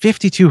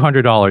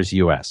 $5,200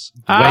 US,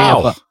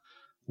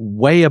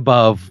 way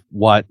above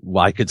what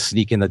I could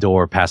sneak in the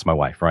door past my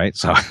wife, right?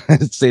 So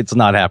it's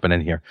not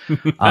happening here.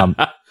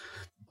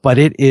 But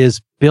it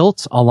is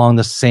built along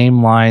the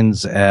same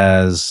lines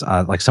as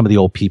like some of the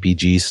old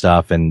PPG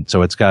stuff, and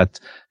so it's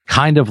got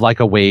kind of like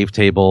a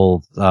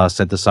wavetable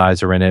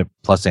synthesizer in it,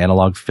 plus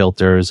analog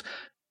filters,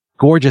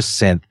 gorgeous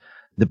synth.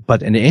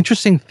 But an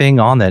interesting thing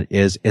on that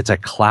is it's a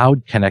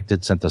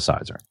cloud-connected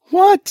synthesizer.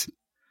 What?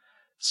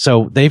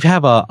 So they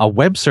have a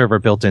web server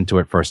built into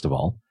it, first of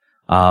all.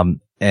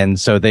 And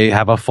so they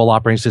have a full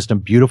operating system,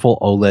 beautiful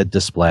OLED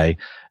display.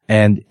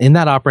 And in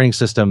that operating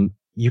system,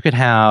 you could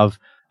have,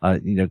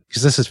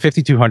 because this is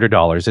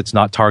 $5,200. It's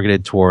not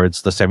targeted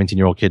towards the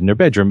 17-year-old kid in their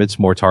bedroom. It's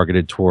more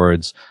targeted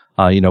towards,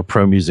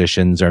 pro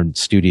musicians or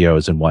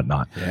studios and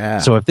whatnot. Yeah.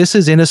 So if this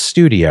is in a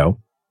studio,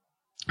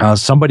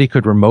 somebody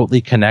could remotely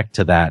connect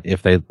to that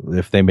if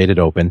they made it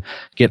open,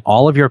 get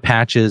all of your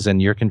patches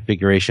and your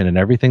configuration and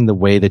everything the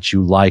way that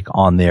you like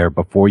on there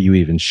before you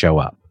even show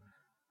up,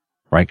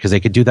 right? Because they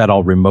could do that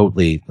all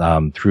remotely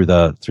through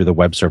the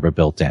web server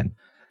built in.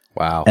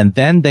 Wow. And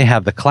then they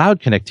have the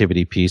cloud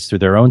connectivity piece through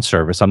their own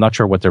service. I'm not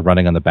sure what they're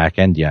running on the back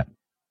end yet,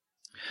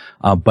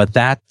 but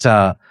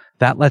that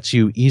lets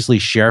you easily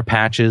share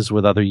patches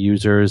with other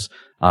users.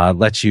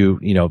 Lets you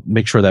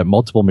make sure that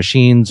multiple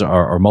machines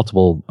or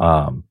multiple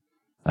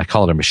I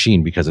call it a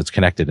machine because it's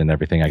connected and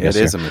everything, I guess.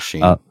 It is a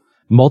machine.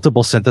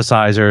 Multiple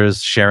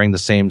synthesizers sharing the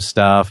same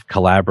stuff,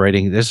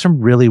 collaborating. There's some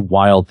really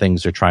wild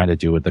things they're trying to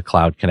do with the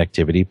cloud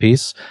connectivity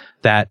piece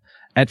that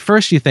at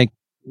first you think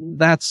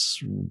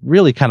that's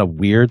really kind of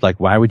weird. Like,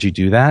 why would you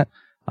do that?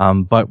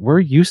 But we're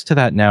used to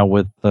that now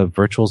with the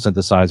virtual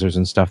synthesizers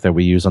and stuff that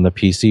we use on the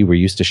PC. We're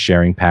used to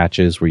sharing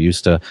patches. We're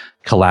used to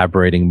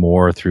collaborating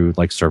more through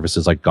like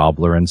services like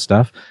Gobbler and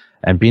stuff.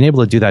 And being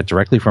able to do that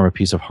directly from a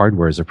piece of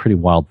hardware is a pretty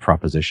wild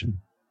proposition.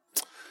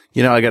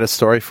 I got a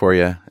story for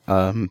you.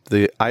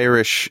 The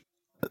Irish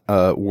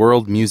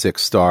world music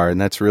star,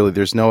 and that's really,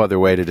 there's no other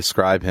way to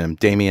describe him,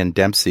 Damien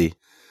Dempsey.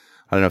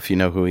 I don't know if you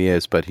know who he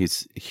is, but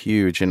he's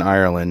huge in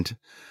Ireland.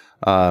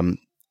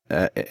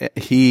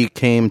 He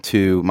came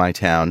to my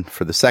town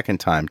for the second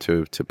time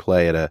to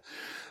play at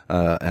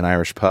an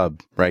Irish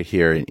pub right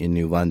here in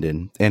New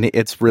London. And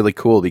it's really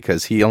cool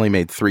because he only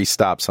made 3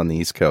 stops on the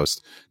East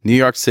Coast: New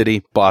York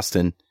City,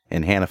 Boston,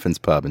 and Hannafin's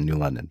Pub in New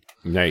London.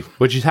 Nice.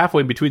 Which is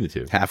halfway between the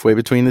two. Halfway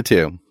between the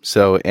two.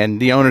 So,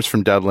 and the owner's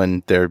from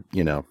Dublin. They're,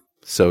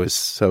 so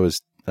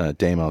is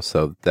Damo.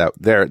 So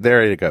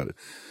there you go.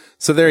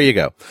 So there you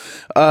go.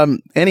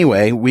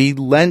 Anyway, we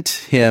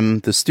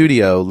the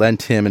studio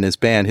lent him and his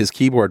band, his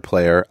keyboard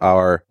player,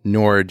 our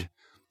Nord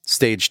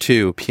Stage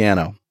 2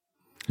 piano.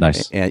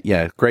 Nice. And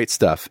yeah, great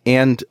stuff.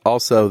 And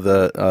also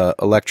the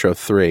Electro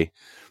 3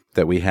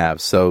 that we have.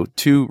 So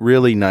 2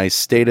 really nice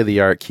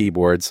state-of-the-art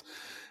keyboards.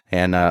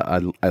 And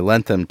I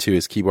lent them to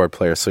his keyboard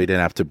player so he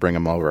didn't have to bring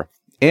them over.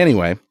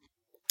 Anyway,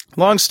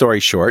 long story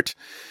short,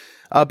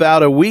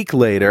 about a week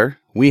later,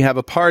 we have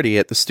a party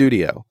at the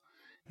studio.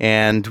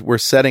 And we're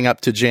setting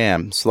up to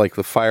jam. It's like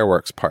the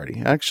fireworks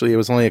party. Actually, it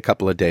was only a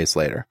couple of days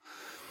later.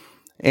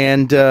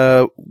 And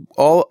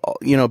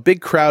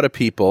big crowd of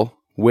people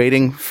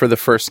waiting for the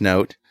first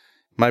note.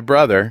 My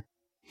brother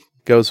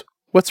goes,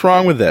 "What's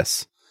wrong with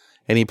this?"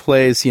 And he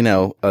plays,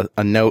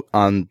 a note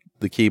on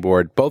the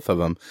keyboard, both of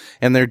them,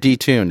 and they're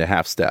detuned a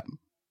half step.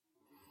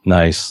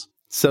 Nice.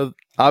 So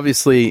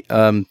obviously,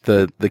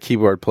 the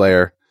keyboard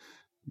player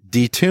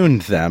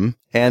detuned them.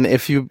 And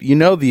if you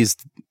know these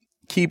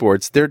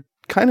keyboards, they're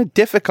kind of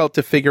difficult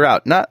to figure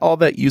out. Not all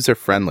that user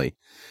friendly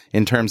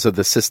in terms of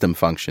the system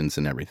functions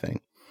and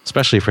everything.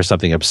 Especially for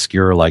something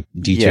obscure like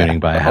detuning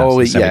by a half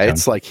semitone. Yeah,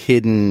 it's like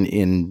hidden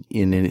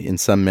in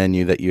some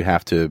menu that you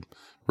have to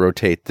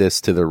rotate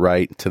this to the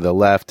right, to the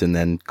left, and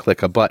then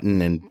click a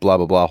button and blah,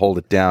 blah, blah, hold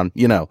it down.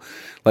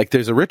 Like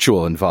there's a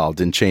ritual involved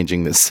in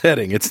changing this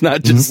setting. It's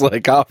not just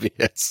like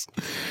obvious.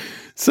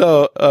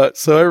 So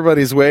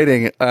everybody's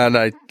waiting,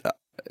 and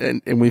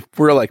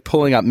we're like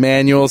pulling up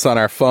manuals on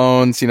our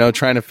phones,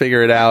 trying to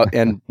figure it out.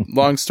 And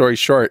long story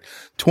short,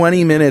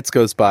 20 minutes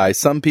goes by.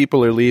 Some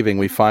people are leaving.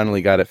 We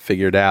finally got it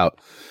figured out.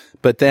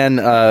 But then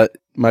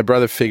my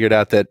brother figured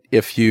out that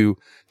if you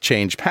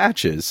change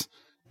patches,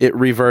 it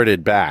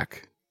reverted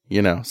back,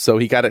 So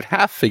he got it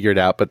half figured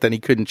out, but then he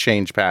couldn't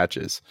change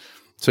patches.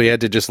 So he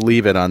had to just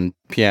leave it on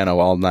piano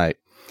all night.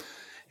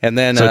 And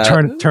then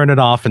turn it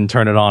off and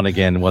turn it on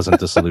again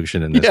wasn't the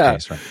solution in this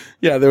case, right?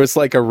 Yeah, there was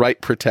like a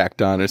write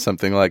protect on or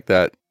something like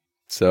that.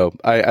 So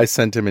I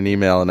sent him an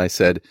email and I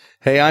said,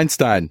 "Hey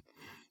Einstein,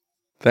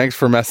 thanks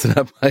for messing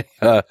up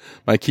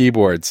my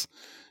keyboards,"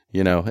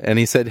 And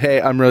he said, "Hey,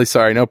 I'm really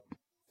sorry. Nope,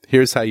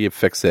 here's how you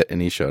fix it."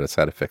 And he showed us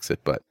how to fix it.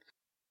 But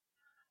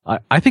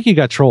I think you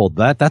got trolled.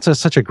 That's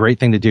such a great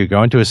thing to do.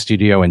 Go into a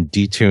studio and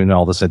detune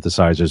all the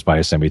synthesizers by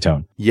a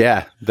semitone.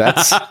 Yeah,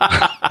 that's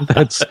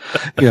that's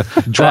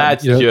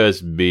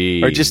just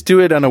me. Or just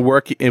do it on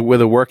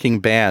with a working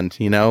band.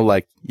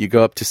 Like you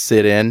go up to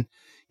sit in,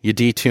 you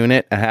detune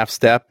it a half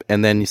step,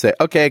 and then you say,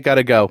 "Okay,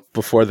 gotta go,"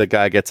 before the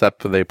guy gets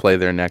up and they play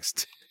their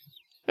next.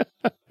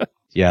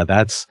 Yeah,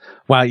 that's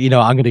wow. I'm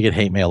going to get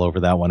hate mail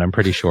over that one. I'm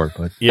pretty sure,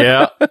 but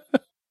yeah.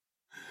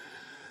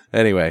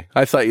 Anyway,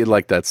 I thought you'd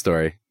like that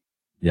story.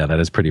 Yeah,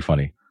 that is pretty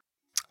funny.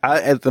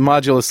 The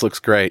Modulus looks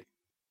great.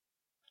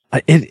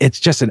 It's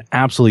just an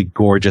absolutely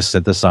gorgeous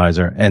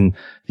synthesizer. And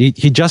he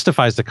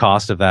justifies the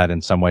cost of that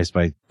in some ways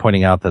by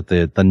pointing out that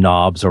the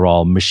knobs are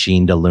all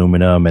machined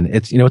aluminum. And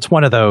it's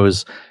one of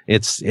those,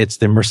 it's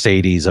the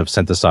Mercedes of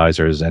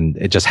synthesizers, and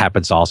it just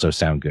happens to also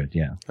sound good.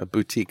 Yeah. A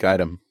boutique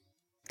item.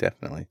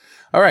 Definitely.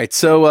 All right.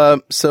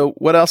 So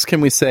what else can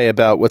we say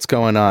about what's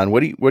going on?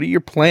 What are your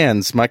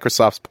plans,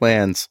 Microsoft's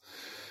plans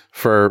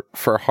for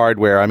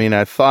hardware? I mean,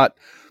 I thought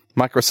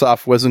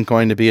Microsoft wasn't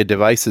going to be a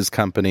devices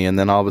company, and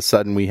then all of a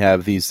sudden we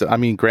have these. I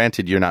mean,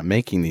 granted, you're not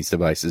making these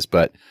devices,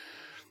 but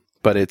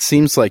it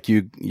seems like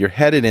you're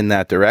headed in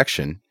that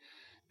direction.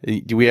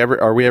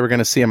 Are we ever going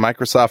to see a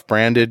Microsoft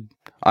branded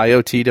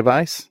IoT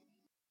device?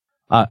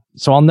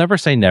 So I'll never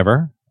say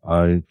never,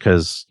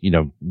 because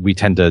we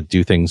tend to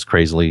do things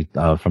crazily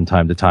from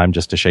time to time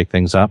just to shake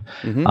things up.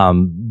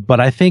 Mm-hmm.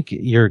 But I think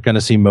you're going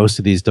to see most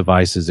of these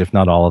devices, if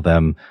not all of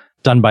them,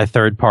 done by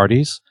third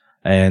parties.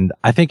 And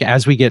I think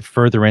as we get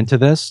further into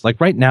this, like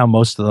right now,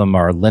 most of them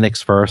are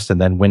Linux first and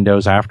then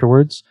Windows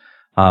afterwards.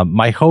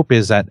 My hope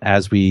is that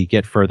as we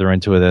get further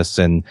into this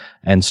and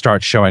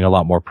start showing a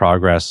lot more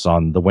progress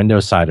on the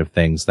Windows side of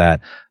things, that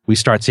we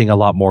start seeing a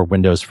lot more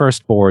Windows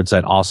first boards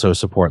that also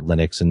support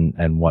Linux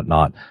and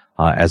whatnot,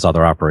 as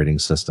other operating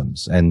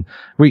systems. And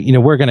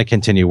we're going to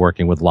continue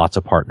working with lots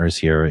of partners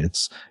here.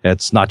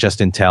 It's not just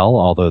Intel,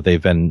 although they've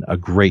been a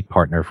great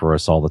partner for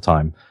us all the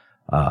time.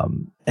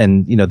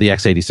 And the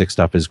x86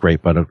 stuff is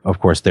great, but of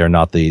course they're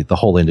not the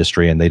whole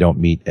industry and they don't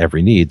meet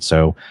every need.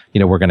 So,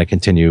 we're going to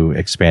continue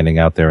expanding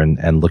out there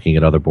and looking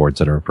at other boards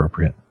that are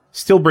appropriate.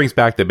 Still brings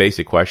back the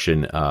basic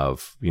question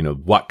of,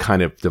 what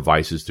kind of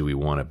devices do we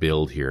want to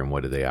build here and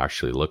what do they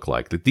actually look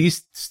like? That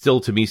these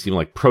still to me seem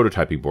like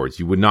prototyping boards.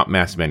 You would not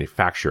mass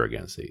manufacture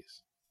against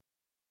these.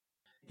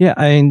 Yeah,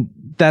 I mean,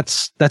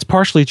 that's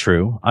partially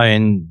true. I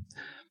mean,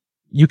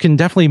 you can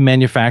definitely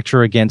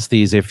manufacture against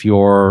these if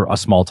you're a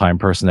small time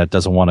person that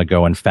doesn't want to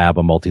go and fab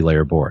a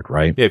multi-layer board,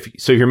 right?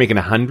 So you're making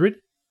 100?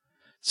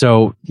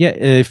 So yeah,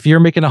 if you're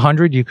making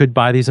 100, you could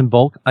buy these in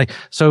bulk.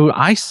 So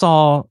I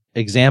saw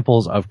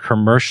examples of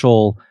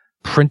commercial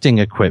printing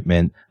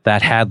equipment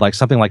that had like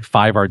something like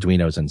 5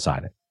 Arduinos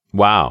inside it.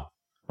 Wow.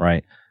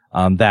 Right.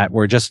 That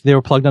were they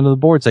were plugged into the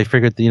boards. They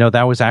figured,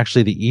 that was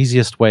actually the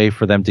easiest way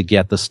for them to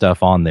get the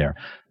stuff on there.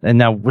 And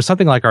now with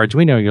something like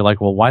Arduino, you're like,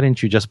 well, why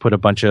didn't you just put a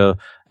bunch of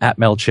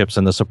Atmel chips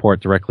and the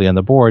support directly on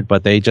the board?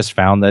 But they just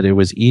found that it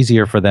was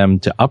easier for them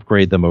to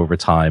upgrade them over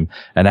time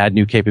and add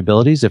new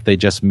capabilities if they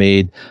just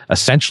made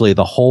essentially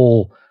the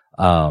whole,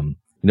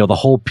 the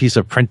whole piece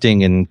of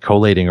printing and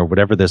collating or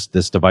whatever this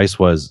device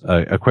was,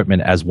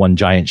 equipment as one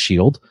giant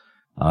shield.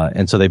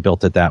 And so they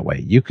built it that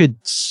way. You could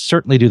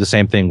certainly do the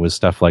same thing with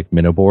stuff like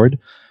MinnowBoard.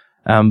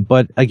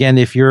 But again,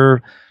 if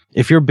you're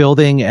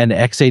building an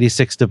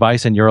x86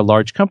 device and you're a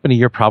large company,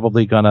 you're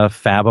probably going to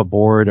fab a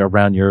board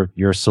around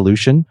your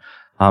solution.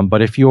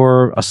 But if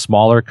you're a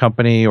smaller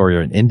company or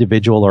you're an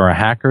individual or a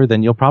hacker,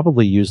 then you'll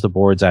probably use the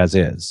boards as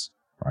is,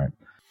 right?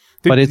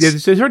 But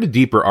there's sort of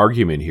deeper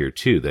argument here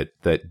too,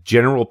 that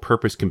general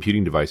purpose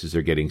computing devices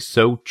are getting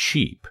so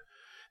cheap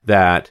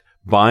that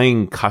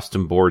buying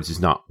custom boards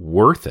is not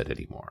worth it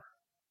anymore.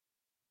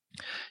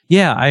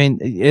 Yeah, I mean,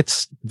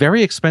 it's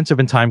very expensive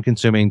and time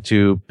consuming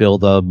to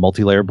build a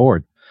multi-layer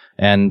board.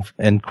 And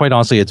quite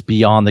honestly, it's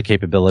beyond the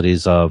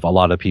capabilities of a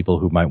lot of people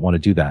who might want to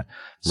do that.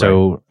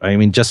 So, right. I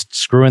mean, just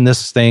screwing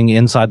this thing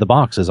inside the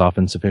box is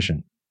often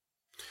sufficient.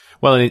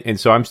 Well, and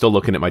so I'm still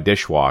looking at my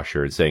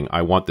dishwasher and saying,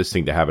 I want this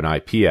thing to have an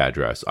IP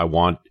address. I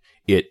want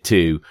it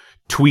to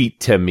tweet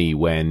to me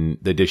when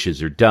the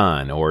dishes are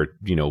done, or,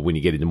 when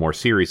you get into more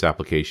serious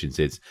applications,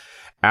 it's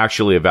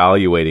actually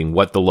evaluating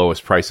what the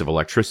lowest price of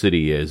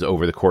electricity is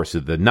over the course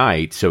of the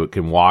night so it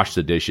can wash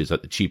the dishes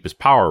at the cheapest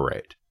power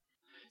rate.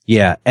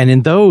 Yeah. And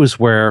in those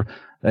where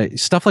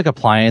stuff like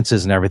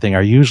appliances and everything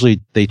are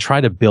usually, they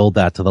try to build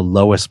that to the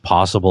lowest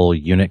possible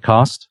unit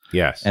cost.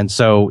 Yes. And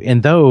so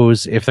in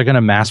those, if they're going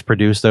to mass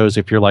produce those,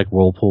 if you're like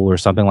Whirlpool or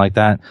something like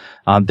that,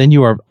 then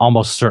you are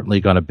almost certainly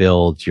going to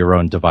build your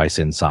own device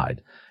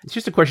inside. It's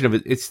just a question of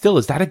is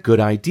that a good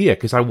idea?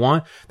 Because I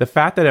want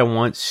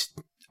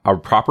a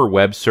proper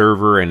web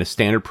server and a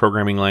standard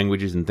programming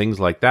languages and things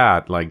like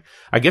that. Like,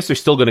 I guess they're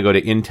still going to go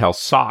to Intel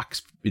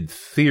SOCs in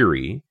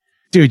theory.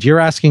 Dude, you're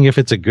asking if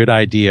it's a good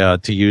idea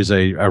to use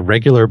a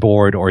regular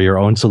board or your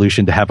own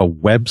solution to have a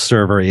web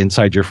server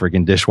inside your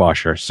friggin'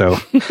 dishwasher. So,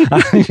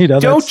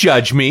 don't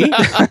judge me.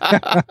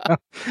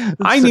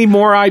 I need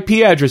more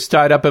IP address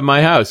tied up in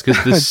my house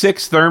because the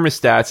 6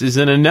 thermostats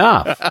isn't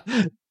enough.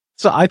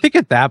 So I think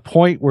at that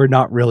point, we're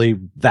not really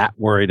that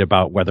worried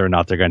about whether or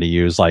not they're going to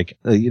use like,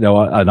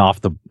 an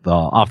off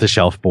the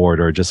shelf board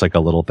or just like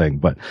a little thing.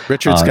 But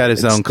Richard's got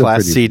his own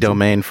Class C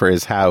domain for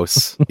his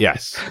house.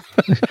 Yes.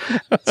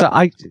 So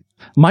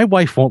my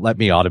wife won't let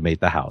me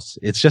automate the house.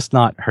 It's just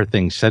not her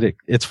thing. She said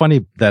it's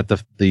funny that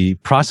the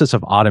process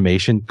of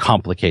automation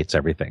complicates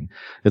everything.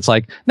 It's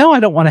like, no, I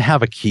don't want to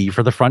have a key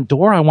for the front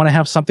door. I want to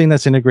have something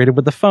that's integrated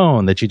with the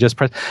phone that you just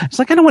press. It's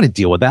like, I don't want to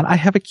deal with that. I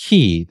have a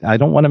key. I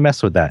don't want to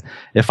mess with that.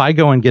 If I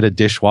go and get a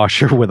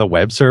dishwasher with a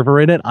web server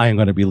in it, I am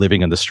going to be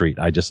living in the street.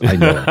 I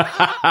know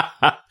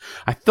it.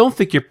 I don't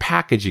think you're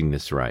packaging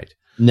this right.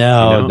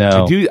 No.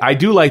 I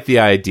do like the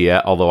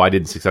idea, although I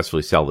didn't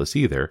successfully sell this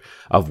either,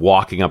 of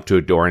walking up to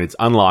a door and it's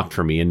unlocked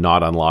for me and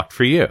not unlocked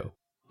for you.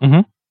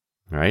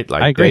 Mm-hmm. Right?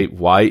 Like, I agree.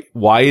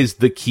 Why is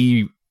the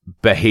key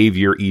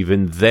behavior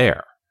even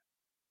there?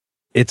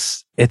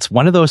 It's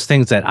one of those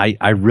things that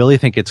I really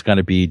think it's going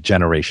to be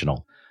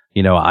generational.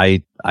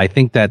 I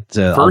think that first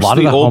a lot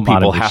of the old home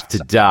people have to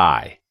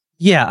die.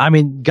 Yeah, I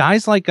mean,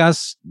 guys like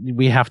us,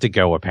 we have to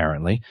go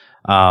apparently.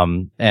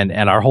 And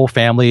our whole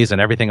families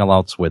and everything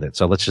else with it.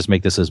 So let's just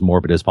make this as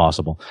morbid as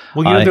possible.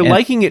 Well, they're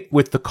liking it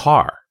with the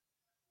car.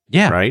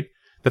 Yeah. Right?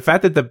 The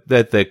fact that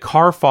the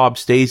car fob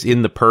stays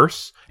in the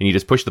purse and you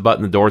just push the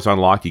button, the door's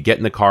unlocked, you get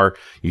in the car,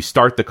 you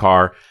start the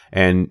car,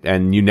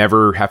 and you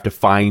never have to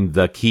find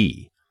the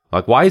key.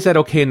 Like, why is that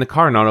okay in the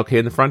car, not okay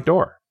in the front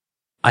door?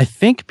 I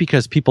think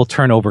because people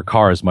turn over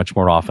cars much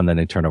more often than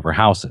they turn over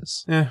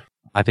houses. Yeah.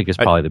 I think is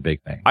probably the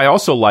big thing. I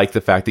also like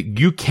the fact that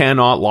you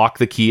cannot lock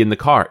the key in the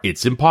car.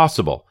 It's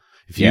impossible.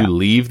 If you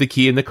leave the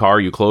key in the car,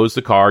 you close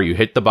the car, you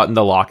hit the button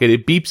to lock it,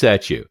 it beeps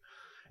at you.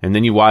 And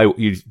then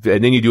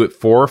you do it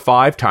 4 or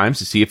 5 times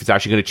to see if it's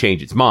actually going to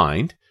change its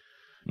mind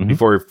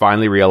before you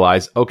finally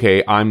realize,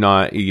 okay, I'm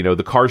not,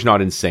 the car's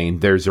not insane.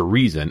 There's a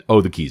reason.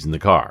 Oh, the key's in the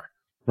car.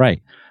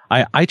 Right.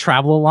 I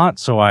travel a lot,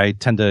 so I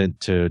tend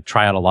to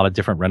try out a lot of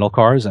different rental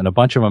cars, and a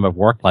bunch of them have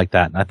worked like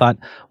that. And I thought,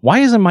 why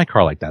isn't my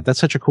car like that? That's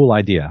such a cool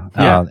idea.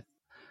 Yeah.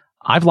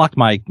 I've locked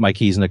my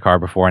keys in the car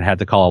before and had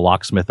to call a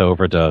locksmith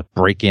over to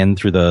break in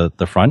through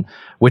the front,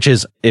 which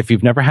is, if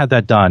you've never had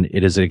that done,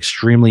 it is an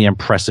extremely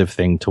impressive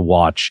thing to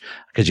watch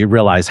because you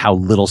realize how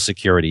little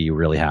security you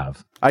really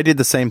have. I did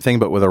the same thing,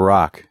 but with a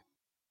rock.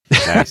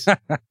 Nice.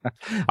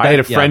 I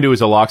had a friend who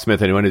was a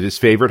locksmith, and one of his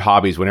favorite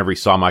hobbies whenever he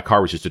saw my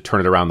car was just to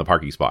turn it around the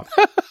parking spot.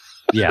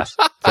 Yes.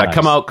 So I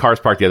come out, cars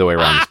parked the other way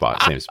around the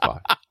spot, same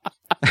spot.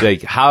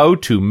 Like how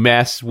to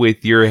mess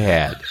with your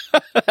head.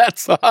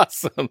 That's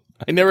awesome.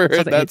 I never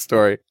heard that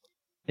story.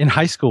 In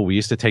high school, we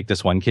used to take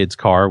this one kid's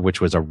car,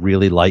 which was a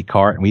really light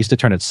car, and we used to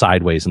turn it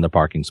sideways in the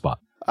parking spot.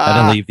 And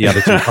then leave the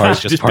other two cars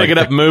just pick it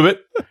up and move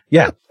it.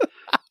 Yeah.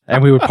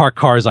 And we would park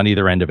cars on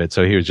either end of it,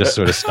 so he was just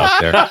sort of stuck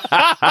there.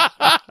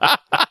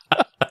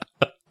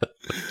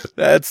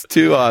 That's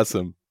too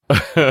awesome.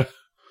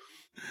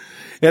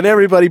 And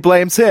everybody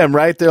blames him,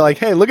 right? They're like,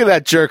 hey, look at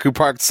that jerk who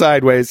parked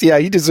sideways. Yeah,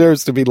 he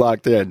deserves to be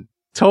locked in.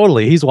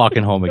 Totally. He's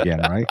walking home again,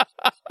 right?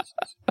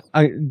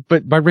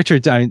 But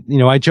Richard,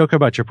 I joke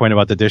about your point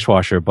about the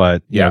dishwasher,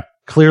 but you know,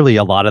 clearly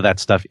a lot of that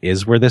stuff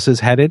is where this is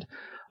headed.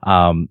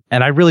 And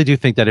I really do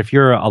think that if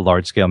you're a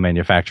large scale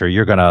manufacturer,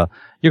 you're going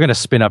to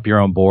spin up your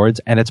own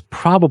boards, and it's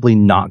probably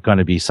not going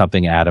to be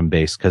something atom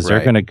based because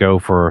they're going to go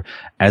for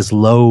as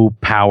low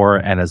power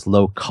and as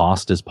low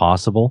cost as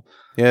possible.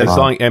 Yeah,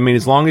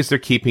 as long as they're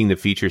keeping the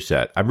feature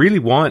set. I really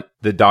want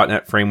the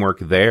 .NET framework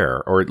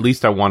there, or at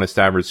least I want a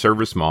standard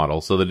service model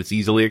so that it's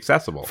easily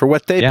accessible. For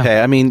what they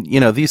pay. I mean,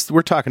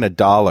 we're talking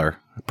 $1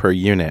 per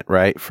unit,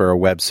 right? For a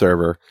web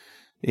server,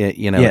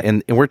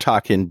 and we're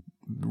talking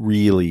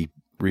really,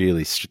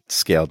 really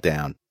scaled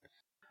down.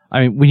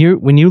 I mean,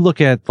 when you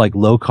look at like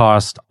low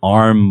cost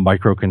ARM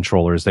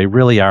microcontrollers, they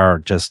really are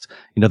just,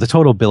 the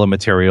total bill of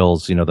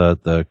materials,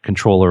 the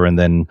controller and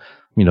then,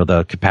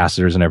 the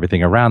capacitors and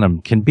everything around them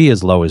can be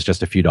as low as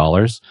just a few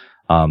dollars.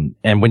 And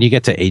when you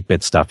get to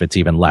 8-bit stuff, it's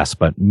even less,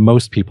 but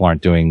most people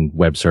aren't doing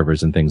web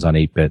servers and things on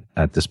 8-bit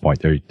at this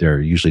point.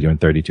 They're usually doing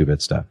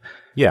 32-bit stuff.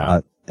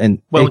 Yeah.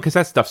 Because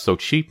that stuff's so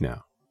cheap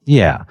now.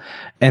 Yeah.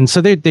 And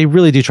so they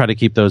really do try to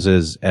keep those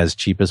as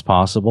cheap as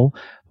possible.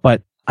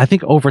 But I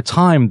think over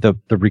time, the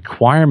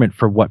requirement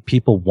for what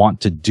people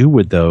want to do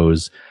with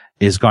those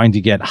is going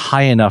to get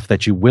high enough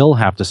that you will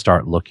have to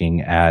start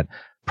looking at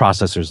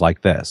processors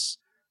like this.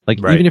 Like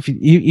even if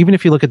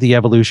you look at the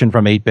evolution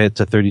from 8-bit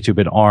to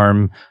 32-bit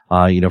ARM,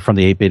 from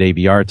the 8-bit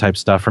AVR type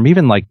stuff, from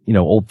even like,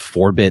 old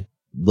 4-bit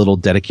little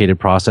dedicated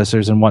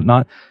processors and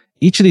whatnot,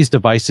 each of these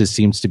devices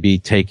seems to be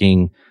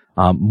taking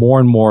more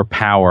and more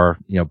power,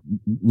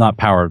 not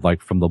power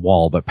like from the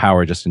wall, but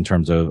power just in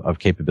terms of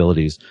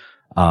capabilities,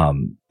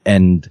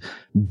 and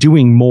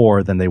doing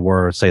more than they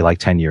were, say, like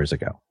 10 years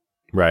ago.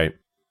 Right.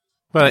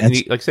 But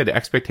like I said,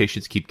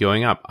 expectations keep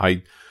going up.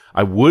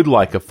 I would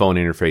like a phone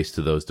interface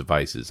to those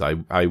devices.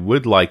 I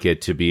would like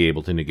it to be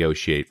able to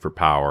negotiate for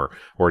power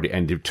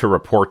and to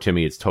report to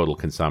me its total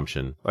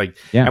consumption.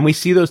 And we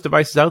see those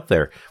devices out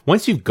there.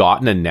 Once you've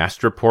gotten a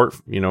Nest report,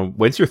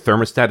 once your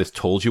thermostat has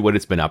told you what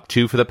it's been up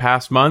to for the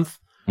past month,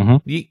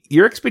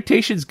 your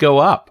expectations go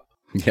up.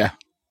 Yeah.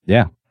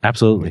 Yeah,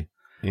 absolutely.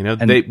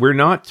 We're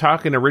not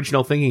talking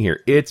original thinking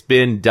here. It's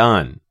been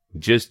done.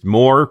 Just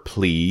more,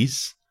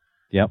 please.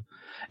 Yep.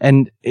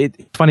 And it's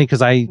funny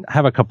because I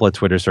have a couple of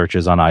Twitter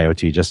searches on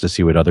IoT just to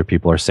see what other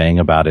people are saying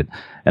about it.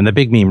 And the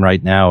big meme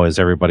right now is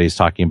everybody's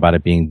talking about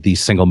it being the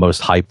single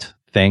most hyped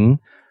thing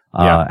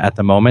at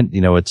the moment.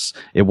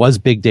 It was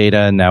big data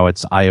and now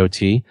it's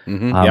IoT.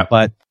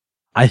 But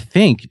I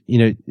think,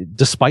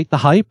 despite the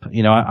hype,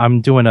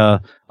 I'm doing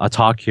a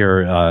talk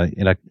here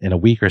in a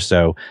week or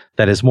so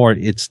that is more,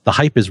 the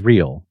hype is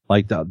real.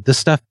 Like this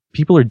stuff,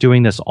 people are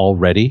doing this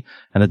already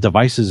and the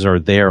devices are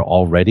there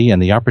already.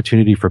 And the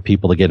opportunity for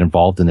people to get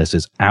involved in this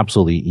is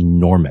absolutely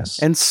enormous.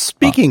 And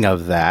speaking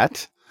of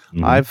that,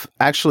 I've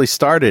actually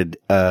started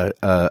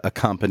a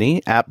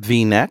company,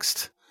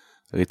 AppVNext.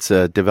 It's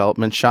a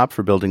development shop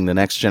for building the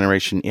next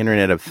generation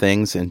Internet of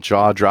Things and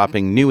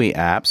jaw-dropping newie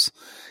apps.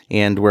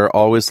 And we're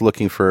always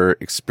looking for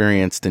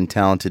experienced and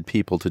talented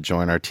people to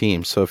join our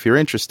team. So if you're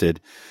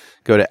interested,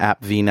 go to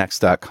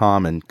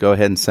appvnext.com and go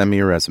ahead and send me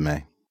your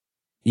resume.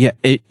 Yeah,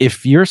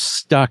 if you're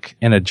stuck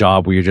in a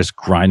job where you're just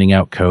grinding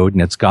out code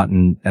and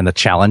the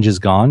challenge is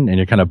gone and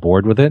you're kind of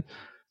bored with it,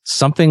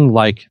 something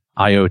like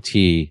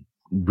IoT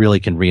really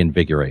can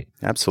reinvigorate.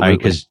 Absolutely.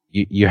 Because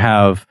you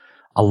have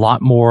a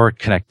lot more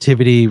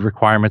connectivity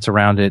requirements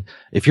around it.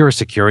 If you're a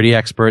security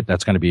expert,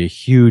 that's going to be a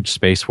huge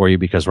space for you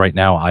because right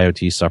now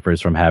IoT suffers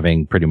from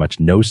having pretty much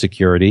no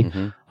security.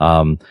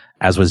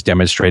 As was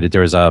demonstrated,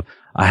 there was a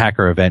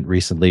hacker event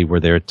recently where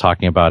they're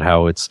talking about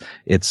how it's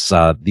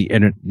the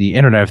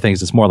Internet of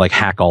Things. It's more like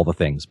hack all the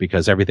things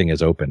because everything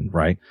is open,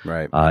 right?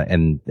 Right.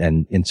 And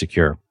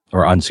insecure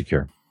or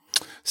unsecure.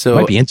 So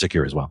it might be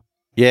insecure as well.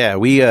 Yeah,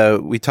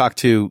 we talked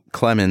to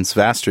Clemens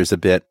Vasters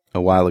a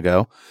while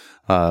ago.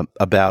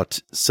 About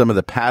some of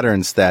the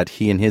patterns that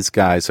he and his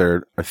guys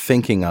are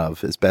thinking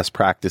of as best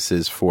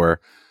practices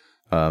for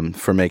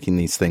making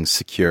these things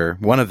secure.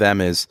 One of them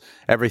is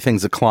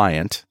everything's a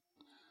client,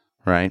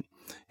 right?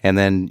 And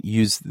then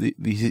he's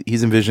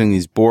envisioning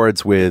these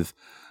boards with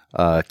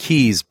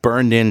keys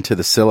burned into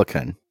the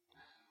silicon.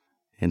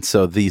 And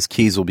so these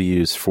keys will be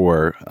used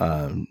for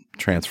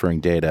transferring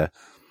data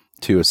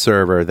to a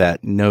server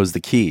that knows the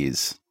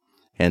keys.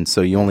 And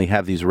so you only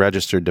have these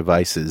registered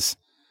devices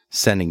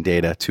sending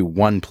data to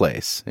one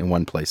place and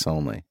one place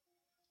only.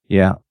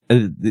 Yeah.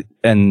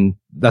 And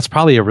that's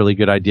probably a really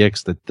good idea,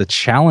 because the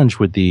challenge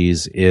with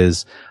these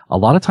is a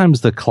lot of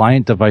times the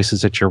client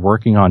devices that you're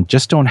working on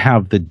just don't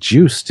have the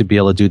juice to be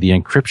able to do the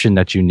encryption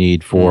that you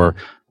need for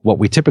what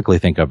we typically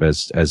think of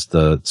as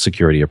the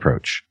security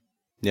approach.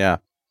 Yeah.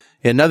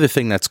 Another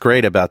thing that's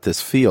great about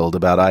this field,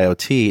 about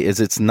IoT, is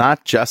it's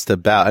not just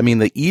about, I mean,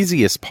 the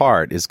easiest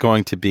part is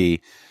going to be,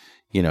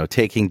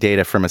 taking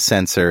data from a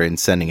sensor and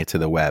sending it to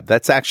the web.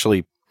 That's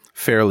actually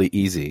fairly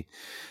easy.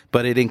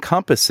 But it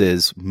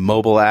encompasses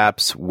mobile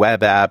apps,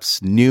 web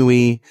apps,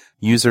 the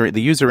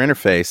user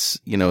interface,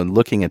 and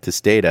looking at this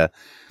data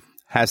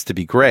has to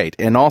be great.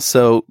 And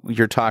also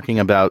you're talking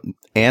about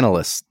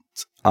analysts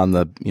on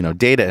the,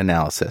 data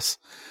analysis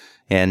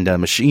and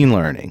machine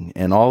learning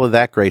and all of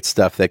that great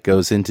stuff that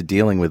goes into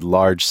dealing with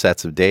large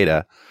sets of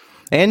data.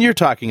 And you're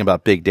talking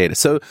about big data.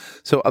 So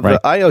Right. The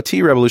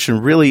IoT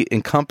revolution really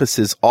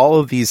encompasses all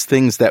of these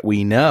things that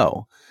we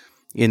know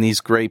in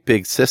these great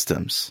big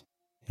systems.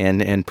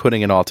 And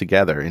putting it all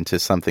together into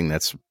something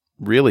that's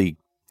really,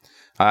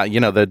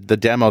 the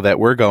demo that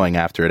we're going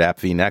after at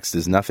AppV Next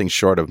is nothing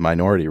short of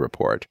Minority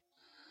Report.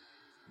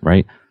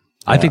 Right.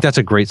 Yeah. I think that's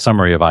a great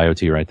summary of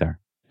IoT right there.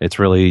 It's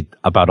really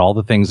about all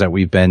the things that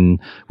we've been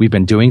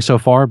doing so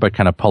far, but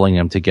kind of pulling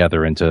them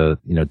together into,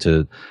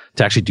 to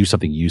actually do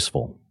something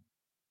useful,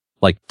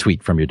 like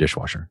tweet from your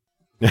dishwasher.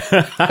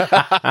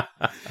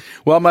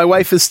 Well, my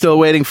wife is still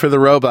waiting for the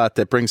robot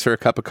that brings her a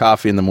cup of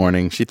coffee in the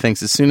morning. She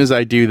thinks as soon as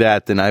I do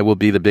that, then I will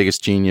be the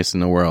biggest genius in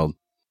the world.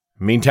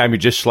 Meantime, you're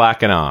just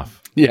slacking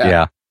off.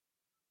 Yeah.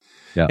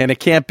 And it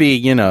can't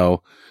be,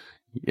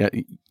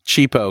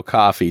 cheapo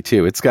coffee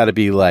too. It's got to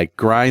be like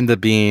grind the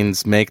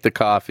beans, make the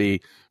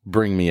coffee,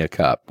 bring me a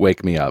cup,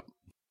 wake me up.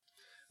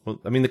 Well,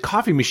 I mean, the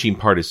coffee machine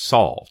part is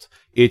solved.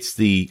 It's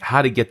the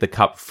how to get the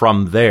cup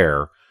from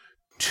there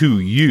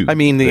to you. I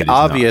mean, the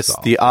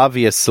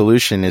obvious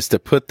solution is to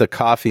put the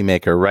coffee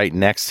maker right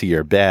next to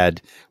your bed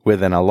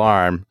with an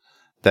alarm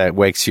that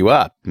wakes you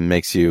up and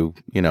makes you,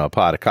 a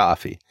pot of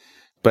coffee.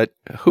 But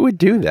who would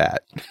do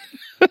that?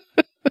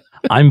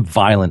 I'm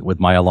violent with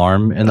my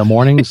alarm in the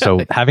morning,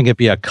 so having it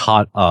be a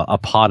pot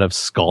of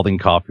scalding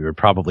coffee would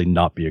probably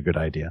not be a good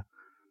idea.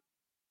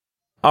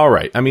 All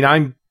right. I mean,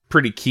 I'm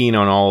pretty keen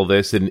on all of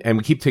this, and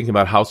we keep thinking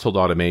about household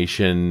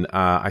automation.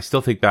 I still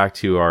think back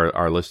to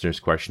our listeners'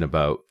 question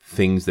about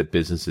things that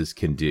businesses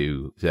can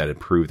do that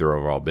improve their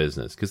overall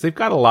business, because they've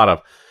got a lot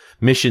of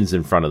missions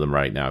in front of them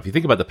right now. If you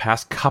think about the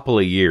past couple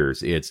of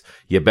years, it's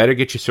you better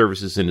get your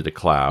services into the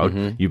cloud.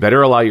 Mm-hmm. You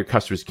better allow your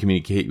customers to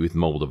communicate with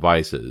mobile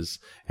devices.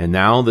 And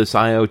now this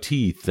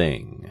IoT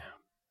thing.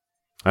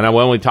 And I will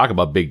only talk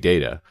about big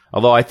data,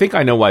 although I think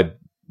I know why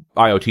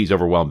IoT's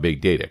overwhelmed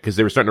big data, because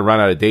they were starting to run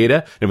out of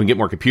data. And if we can get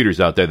more computers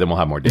out there, then we'll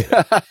have more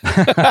data.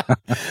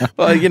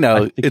 Well, you're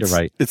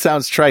right. It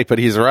sounds trite, but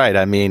he's right.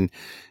 I mean,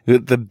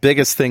 the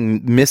biggest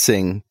thing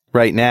missing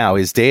right now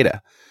is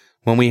data.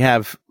 When we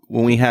have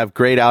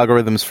great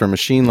algorithms for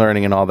machine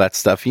learning and all that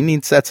stuff, you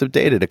need sets of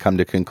data to come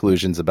to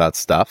conclusions about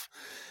stuff.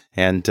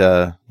 And,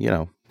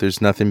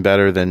 there's nothing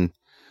better than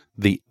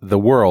the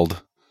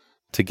world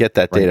to get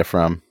that data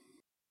from.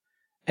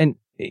 And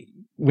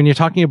when you're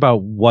talking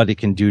about what it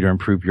can do to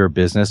improve your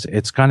business,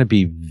 it's going to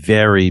be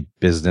very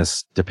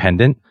business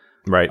dependent.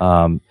 Right.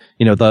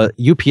 The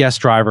UPS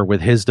driver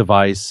with his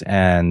device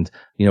and,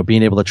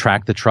 being able to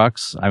track the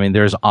trucks. I mean,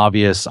 there's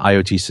obvious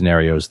IoT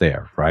scenarios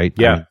there, right?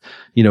 Yeah.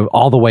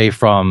 All the way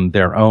from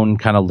their own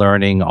kind of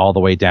learning all the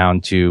way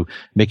down to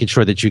making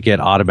sure that you get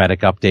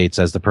automatic updates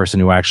as the person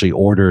who actually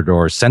ordered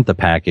or sent the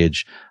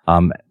package,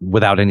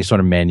 without any sort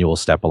of manual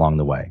step along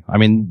the way. I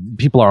mean,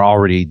 people are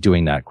already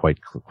doing that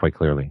quite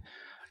clearly.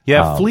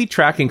 Yeah, fleet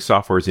tracking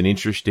software is an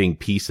interesting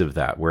piece of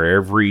that,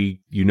 where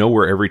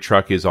where every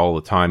truck is all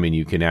the time, and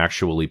you can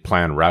actually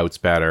plan routes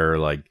better.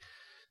 Like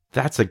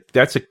that's a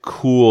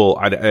cool.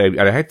 I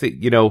have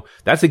to,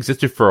 that's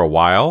existed for a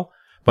while,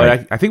 but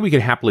right. I think we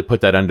can happily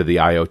put that under the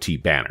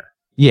IoT banner.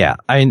 Yeah,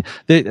 I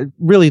mean,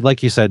 really,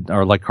 like you said,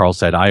 or like Carl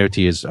said,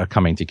 IoT is a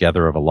coming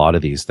together of a lot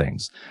of these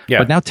things. Yeah.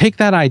 But now take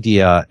that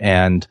idea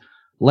and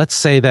let's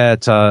say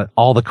that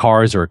all the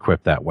cars are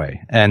equipped that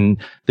way, and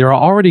there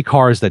are already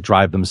cars that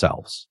drive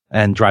themselves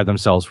and drive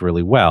themselves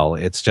really well.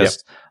 It's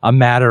just a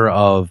matter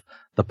of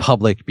the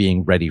public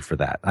being ready for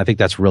that. I think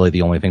that's really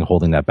the only thing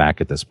holding that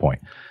back at this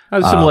point.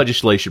 There's some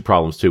legislation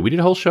problems too. We did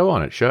a whole show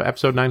on it,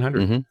 episode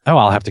 900. Mm-hmm. Oh,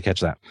 I'll have to catch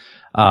that.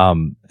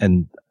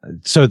 And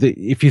so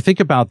if you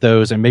think about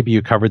those, and maybe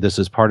you covered this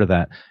as part of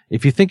that,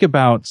 if you think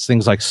about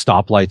things like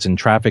stoplights and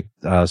traffic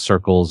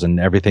circles and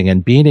everything,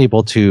 and being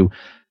able to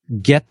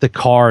get the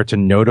car to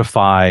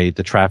notify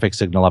the traffic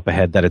signal up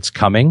ahead that it's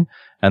coming,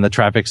 and the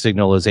traffic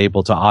signal is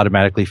able to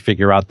automatically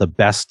figure out the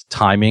best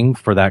timing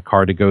for that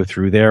car to go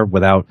through there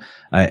without,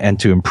 and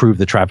to improve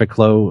the traffic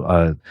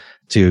flow,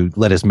 to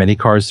let as many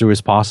cars through as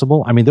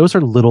possible. I mean, those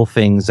are little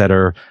things that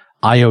are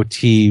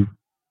IoT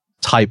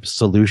type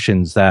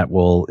solutions that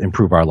will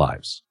improve our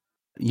lives.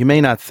 You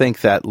may not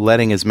think that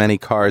letting as many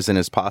cars in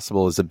as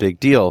possible is a big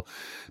deal,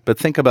 but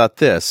think about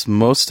this.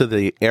 Most of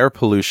the air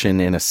pollution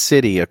in a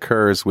city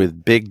occurs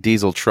with big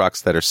diesel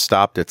trucks that are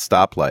stopped at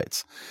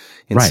stoplights.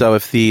 And Right. so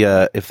if the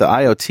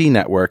IoT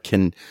network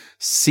can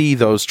see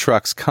those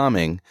trucks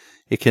coming,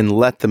 it can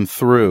let them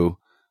through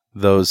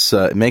those,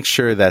 make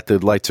sure that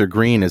the lights are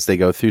green as they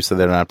go through so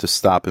they don't have to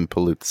stop and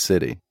pollute the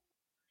city.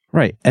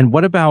 Right. And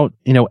what about,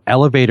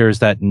 elevators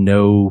that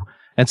know,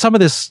 and some of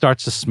this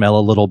starts to smell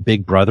a little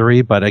big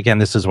brothery, but again,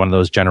 this is one of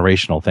those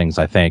generational things,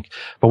 I think.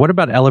 But what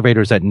about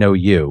elevators that know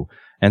you?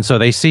 And so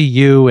they see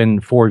you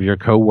and 4 of your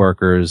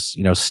coworkers,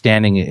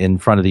 standing in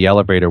front of the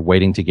elevator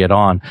waiting to get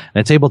on, and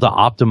it's able to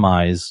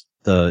optimize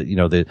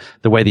the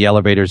way the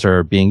elevators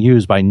are being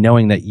used by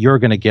knowing that you're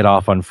going to get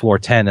off on floor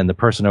 10 and the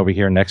person over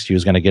here next to you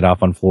is going to get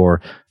off on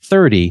floor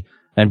 30,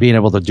 and being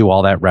able to do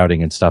all that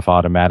routing and stuff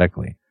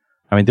automatically.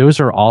 I mean, those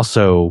are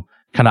also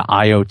kind of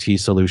IoT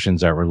solutions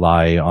that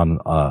rely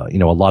on, a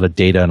lot of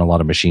data and a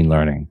lot of machine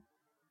learning.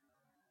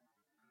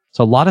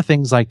 So a lot of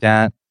things like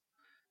that.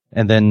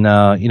 And then,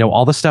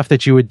 all the stuff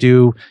that you would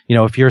do,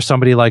 if you're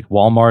somebody like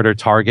Walmart or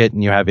Target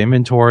and you have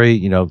inventory,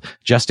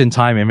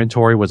 just-in-time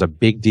inventory was a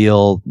big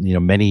deal,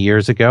 many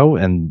years ago.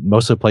 And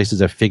most of the places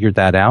have figured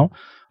that out.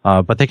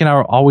 But they can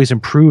always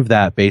improve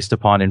that based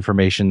upon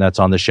information that's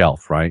on the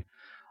shelf, right?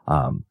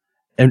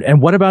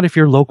 And what about if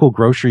your local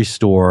grocery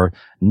store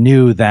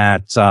knew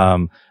that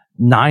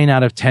 9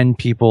 out of 10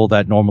 people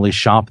that normally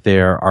shop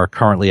there are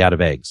currently out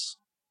of eggs?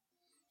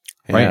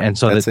 Right. Yeah, and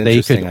so that that's an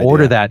they could interesting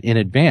order idea. that in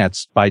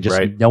advance by just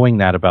knowing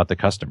that about the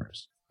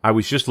customers. I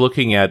was just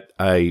looking at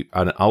an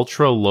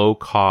ultra low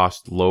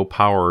cost, low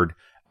powered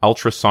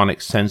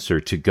ultrasonic sensor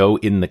to go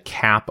in the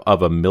cap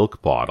of a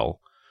milk bottle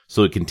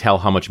so it can tell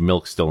how much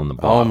milk's still in the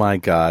bottle. Oh my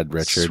God,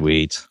 Richard.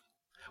 Sweet.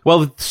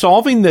 Well,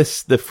 solving the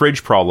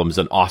fridge problem is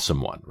an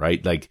awesome one,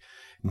 right? Like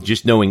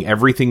just knowing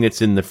everything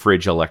that's in the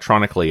fridge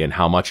electronically and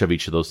how much of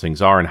each of those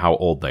things are and how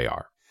old they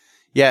are.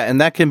 Yeah,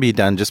 and that can be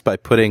done just by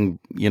putting,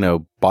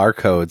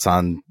 barcodes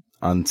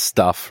on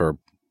stuff, or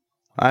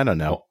I don't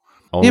know.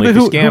 Only Yeah, but if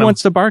you who scan 'em.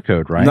 wants the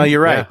barcode, right? No,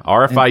 you're right. Yeah,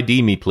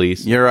 RFID me,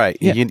 please. You're right.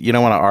 Yeah. You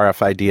don't want to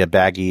RFID a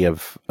baggie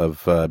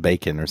of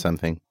bacon or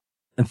something.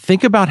 And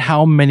think about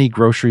how many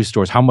grocery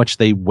stores, how much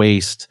they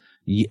waste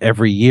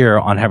every year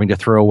on having to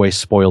throw away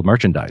spoiled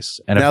merchandise.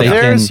 And if Now, they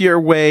there's can,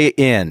 your way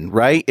in,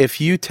 right? If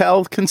you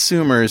tell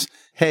consumers,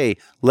 hey,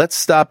 let's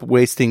stop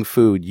wasting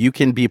food, you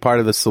can be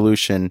part of the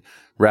solution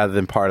rather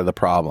than part of the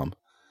problem,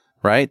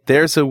 right?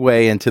 There's a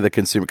way into the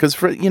consumer. Because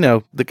for,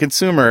 the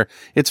consumer,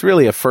 it's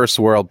really a first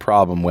world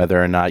problem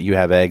whether or not you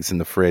have eggs in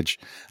the fridge.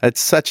 It's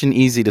such an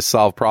easy to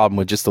solve problem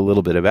with just a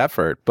little bit of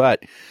effort.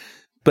 But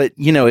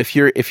if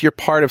you're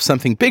part of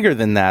something bigger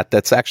than that,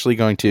 that's actually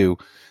going to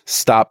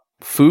stop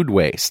food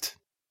waste.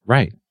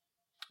 right.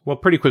 Well,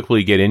 pretty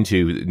quickly you get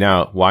into,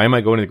 now, why am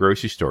I going to the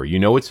grocery store? You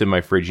know what's in my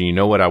fridge and you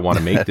know what I want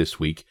to make this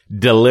week.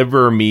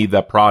 Deliver me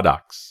the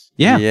products.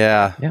 Yeah.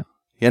 Yeah.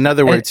 In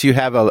other words, you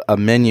have a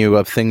menu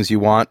of things you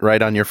want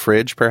right on your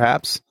fridge,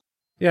 perhaps?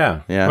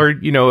 Yeah. Yeah.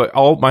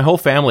 Or, my whole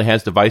family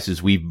has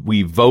devices.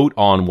 We vote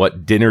on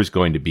what dinner's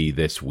going to be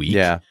this week.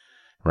 Yeah.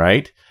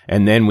 Right?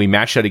 And then we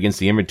match that against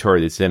the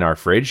inventory that's in our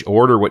fridge,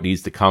 order what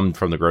needs to come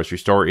from the grocery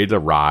store. It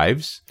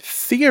arrives.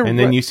 And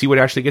then you see what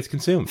actually gets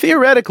consumed.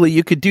 Theoretically,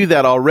 you could do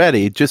that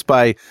already just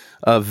by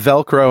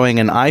Velcroing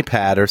an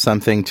iPad or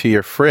something to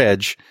your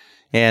fridge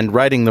and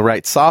writing the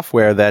right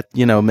software that,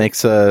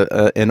 makes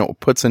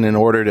puts in an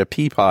order to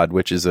Peapod,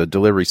 which is a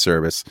delivery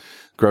service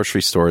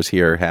grocery stores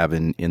here have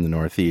in the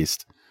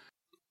Northeast.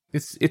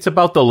 It's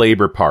about the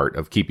labor part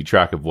of keeping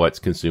track of what's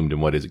consumed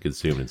and what isn't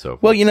consumed and so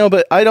forth. Well,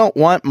 but I don't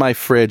want my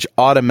fridge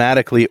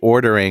automatically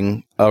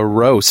ordering a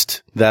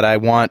roast that I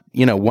want,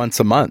 once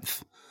a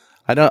month.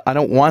 I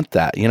don't want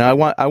that.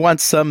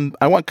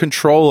 I want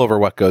control over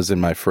what goes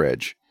in my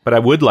fridge. But I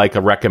would like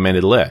a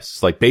recommended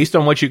list. Like, based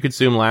on what you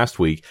consumed last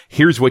week,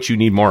 here's what you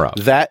need more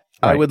of. That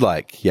I Right. would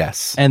like,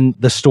 yes. And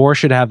the store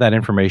should have that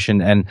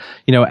information. And,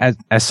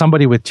 as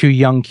somebody with 2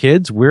 young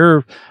kids,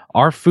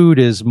 our food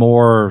is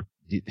more,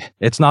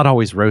 it's not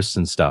always roasts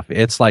and stuff.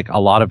 It's like a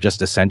lot of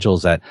just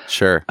essentials that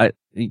Sure.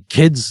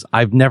 kids,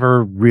 I've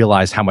never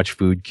realized how much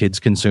food kids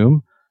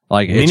consume.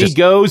 Like it's Mini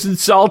goes and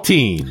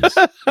saltines.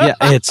 yeah,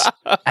 it's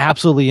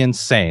absolutely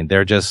insane.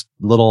 They're just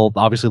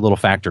obviously little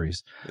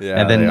factories.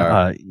 Yeah, And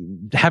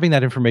then having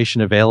that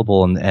information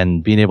available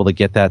and being able to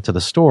get that to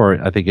the store,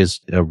 I think is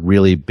a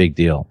really big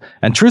deal.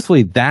 And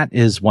truthfully, that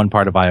is one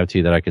part of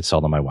IoT that I could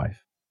sell to my wife.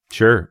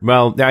 Sure.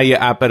 Well, now you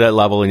up at a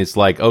level and it's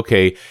like,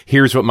 okay,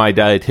 here's what my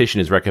dietitian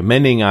is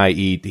recommending I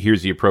eat.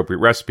 Here's the appropriate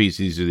recipes.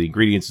 These are the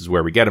ingredients. This is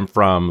where we get them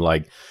from.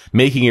 Like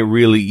making it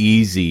really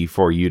easy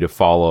for you to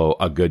follow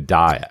a good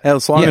diet.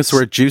 As long Yes. as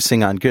we're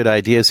juicing on good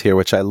ideas here,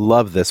 which I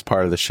love this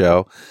part of the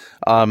show.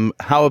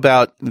 How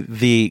about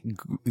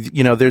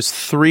there's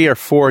 3 or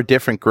 4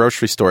 different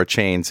grocery store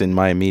chains in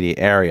my immediate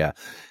area.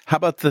 How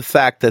about the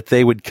fact that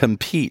they would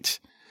compete,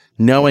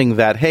 knowing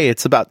that, hey,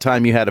 it's about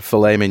time you had a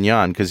filet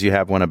mignon because you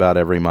have one about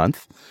every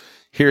month.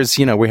 Here's,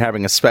 we're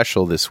having a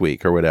special this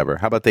week or whatever.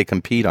 How about they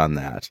compete on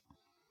that?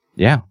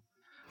 Yeah.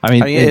 I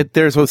mean,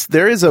 there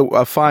is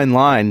a fine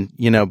line,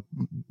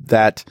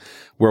 that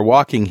we're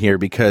walking here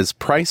because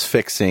price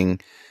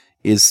fixing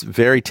is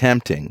very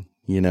tempting.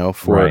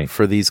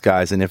 for these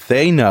guys. And if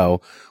they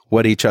know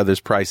what each other's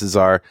prices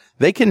are,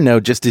 they can know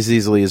just as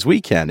easily as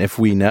we can if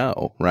we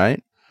know,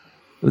 right?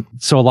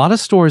 So a lot of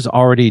stores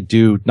already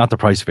do, not the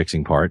price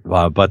fixing part,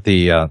 but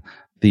the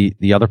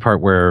other part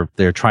where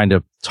they're trying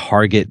to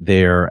target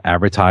their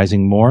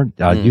advertising more,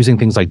 using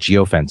things like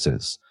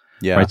geofences.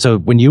 Yeah. Right. So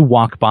when you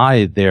walk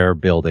by their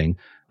building,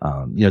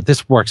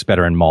 this works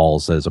better in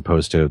malls as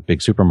opposed to big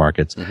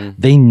supermarkets. Mm-hmm.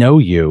 They know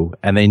you,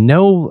 and they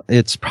know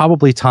it's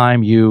probably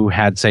time you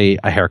had, say,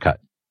 a haircut,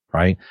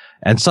 right?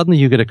 And suddenly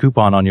you get a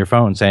coupon on your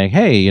phone saying,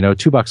 hey,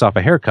 $2 off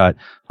a haircut,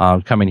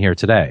 come in here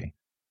today.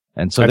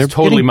 And so that's they're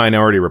totally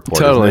Minority Report.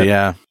 Totally, isn't it?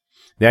 yeah.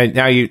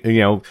 Now you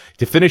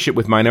to finish it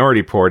with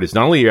Minority Report is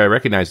not only I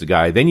recognize the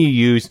guy, then you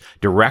use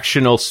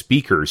directional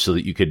speakers so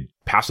that you could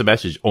pass a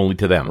message only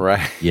to them.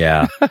 Right.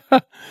 Yeah.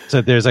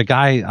 So there's a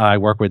guy I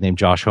work with named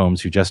Josh Holmes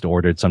who just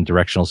ordered some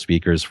directional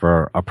speakers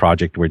for a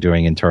project we're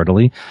doing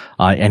internally.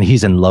 And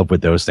he's in love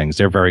with those things.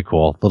 They're very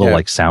cool. Little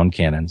like sound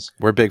cannons.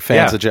 We're big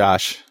fans of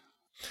Josh.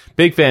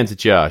 Big fans of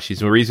Josh. He's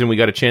the reason we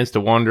got a chance to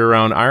wander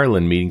around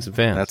Ireland meeting some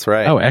fans. That's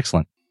right. Oh,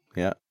 excellent.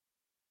 Yeah.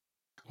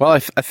 Well, I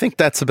think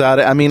that's about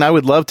it. I mean, I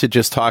would love to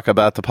just talk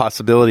about the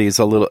possibilities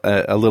a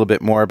little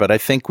bit more, but I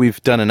think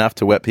we've done enough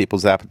to whet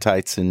people's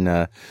appetites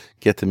and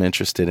get them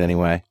interested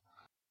anyway.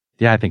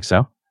 Yeah, I think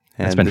so.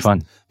 It's been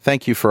fun.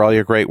 Thank you for all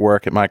your great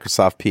work at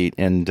Microsoft, Pete,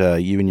 and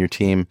you and your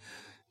team.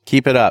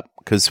 Keep it up,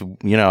 because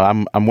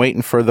I'm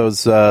waiting for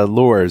those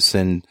lures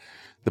and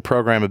the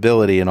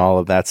programmability and all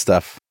of that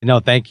stuff.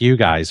 Thank you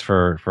guys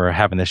for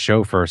having this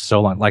show for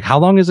so long. Like, how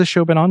long has this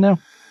show been on now?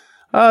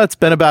 It's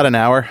been about an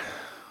hour.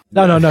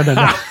 No.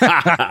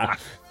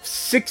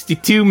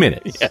 62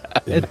 minutes.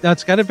 Yeah.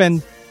 That's got to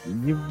been,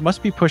 you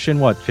must be pushing,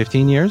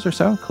 15 years or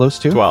so? Close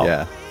to?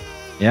 12.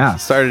 Yeah.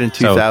 Started in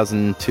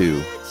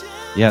 2002.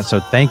 So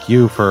thank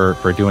you for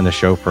doing the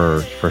show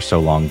for so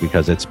long,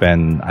 because it's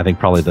been, I think,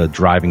 probably the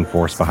driving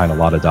force behind a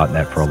lot of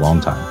 .NET for a long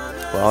time.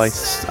 Well,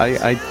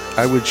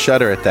 I would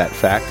shudder at that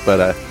fact,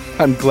 but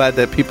I'm glad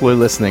that people are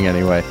listening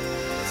anyway.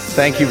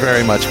 Thank you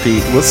very much,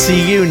 Pete. We'll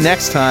see you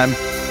next time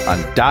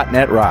on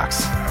 .NET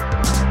Rocks.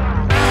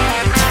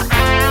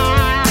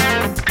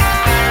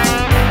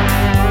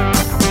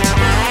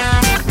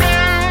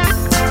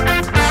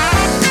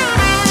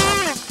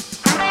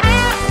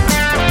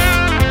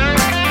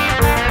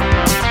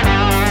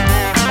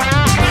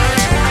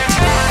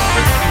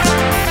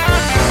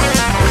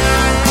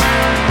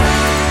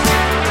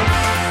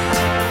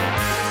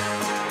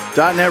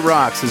 .NET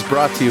Rocks is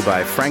brought to you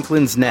by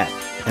Franklin's Net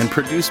and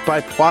produced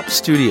by Plop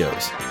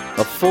Studios,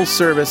 a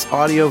full-service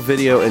audio,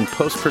 video, and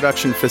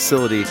post-production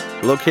facility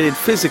located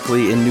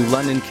physically in New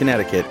London,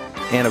 Connecticut,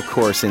 and, of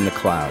course, in the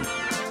cloud.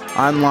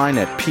 Online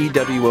at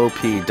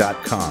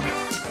pwop.com.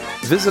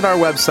 Visit our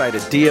website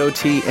at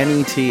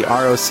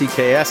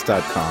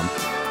dotnetrocks.com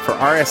for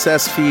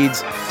RSS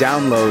feeds,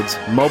 downloads,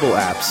 mobile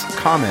apps,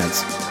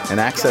 comments, and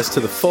access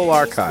to the full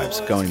archives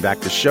going back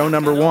to show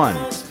number 1,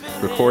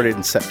 recorded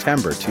in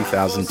September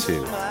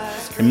 2002.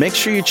 And make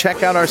sure you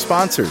check out our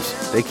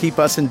sponsors. They keep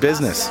us in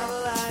business.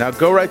 Now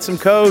go write some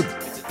code.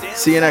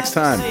 See you next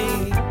time.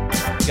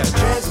 Got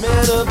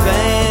transmitter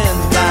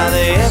banned by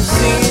the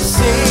FCC.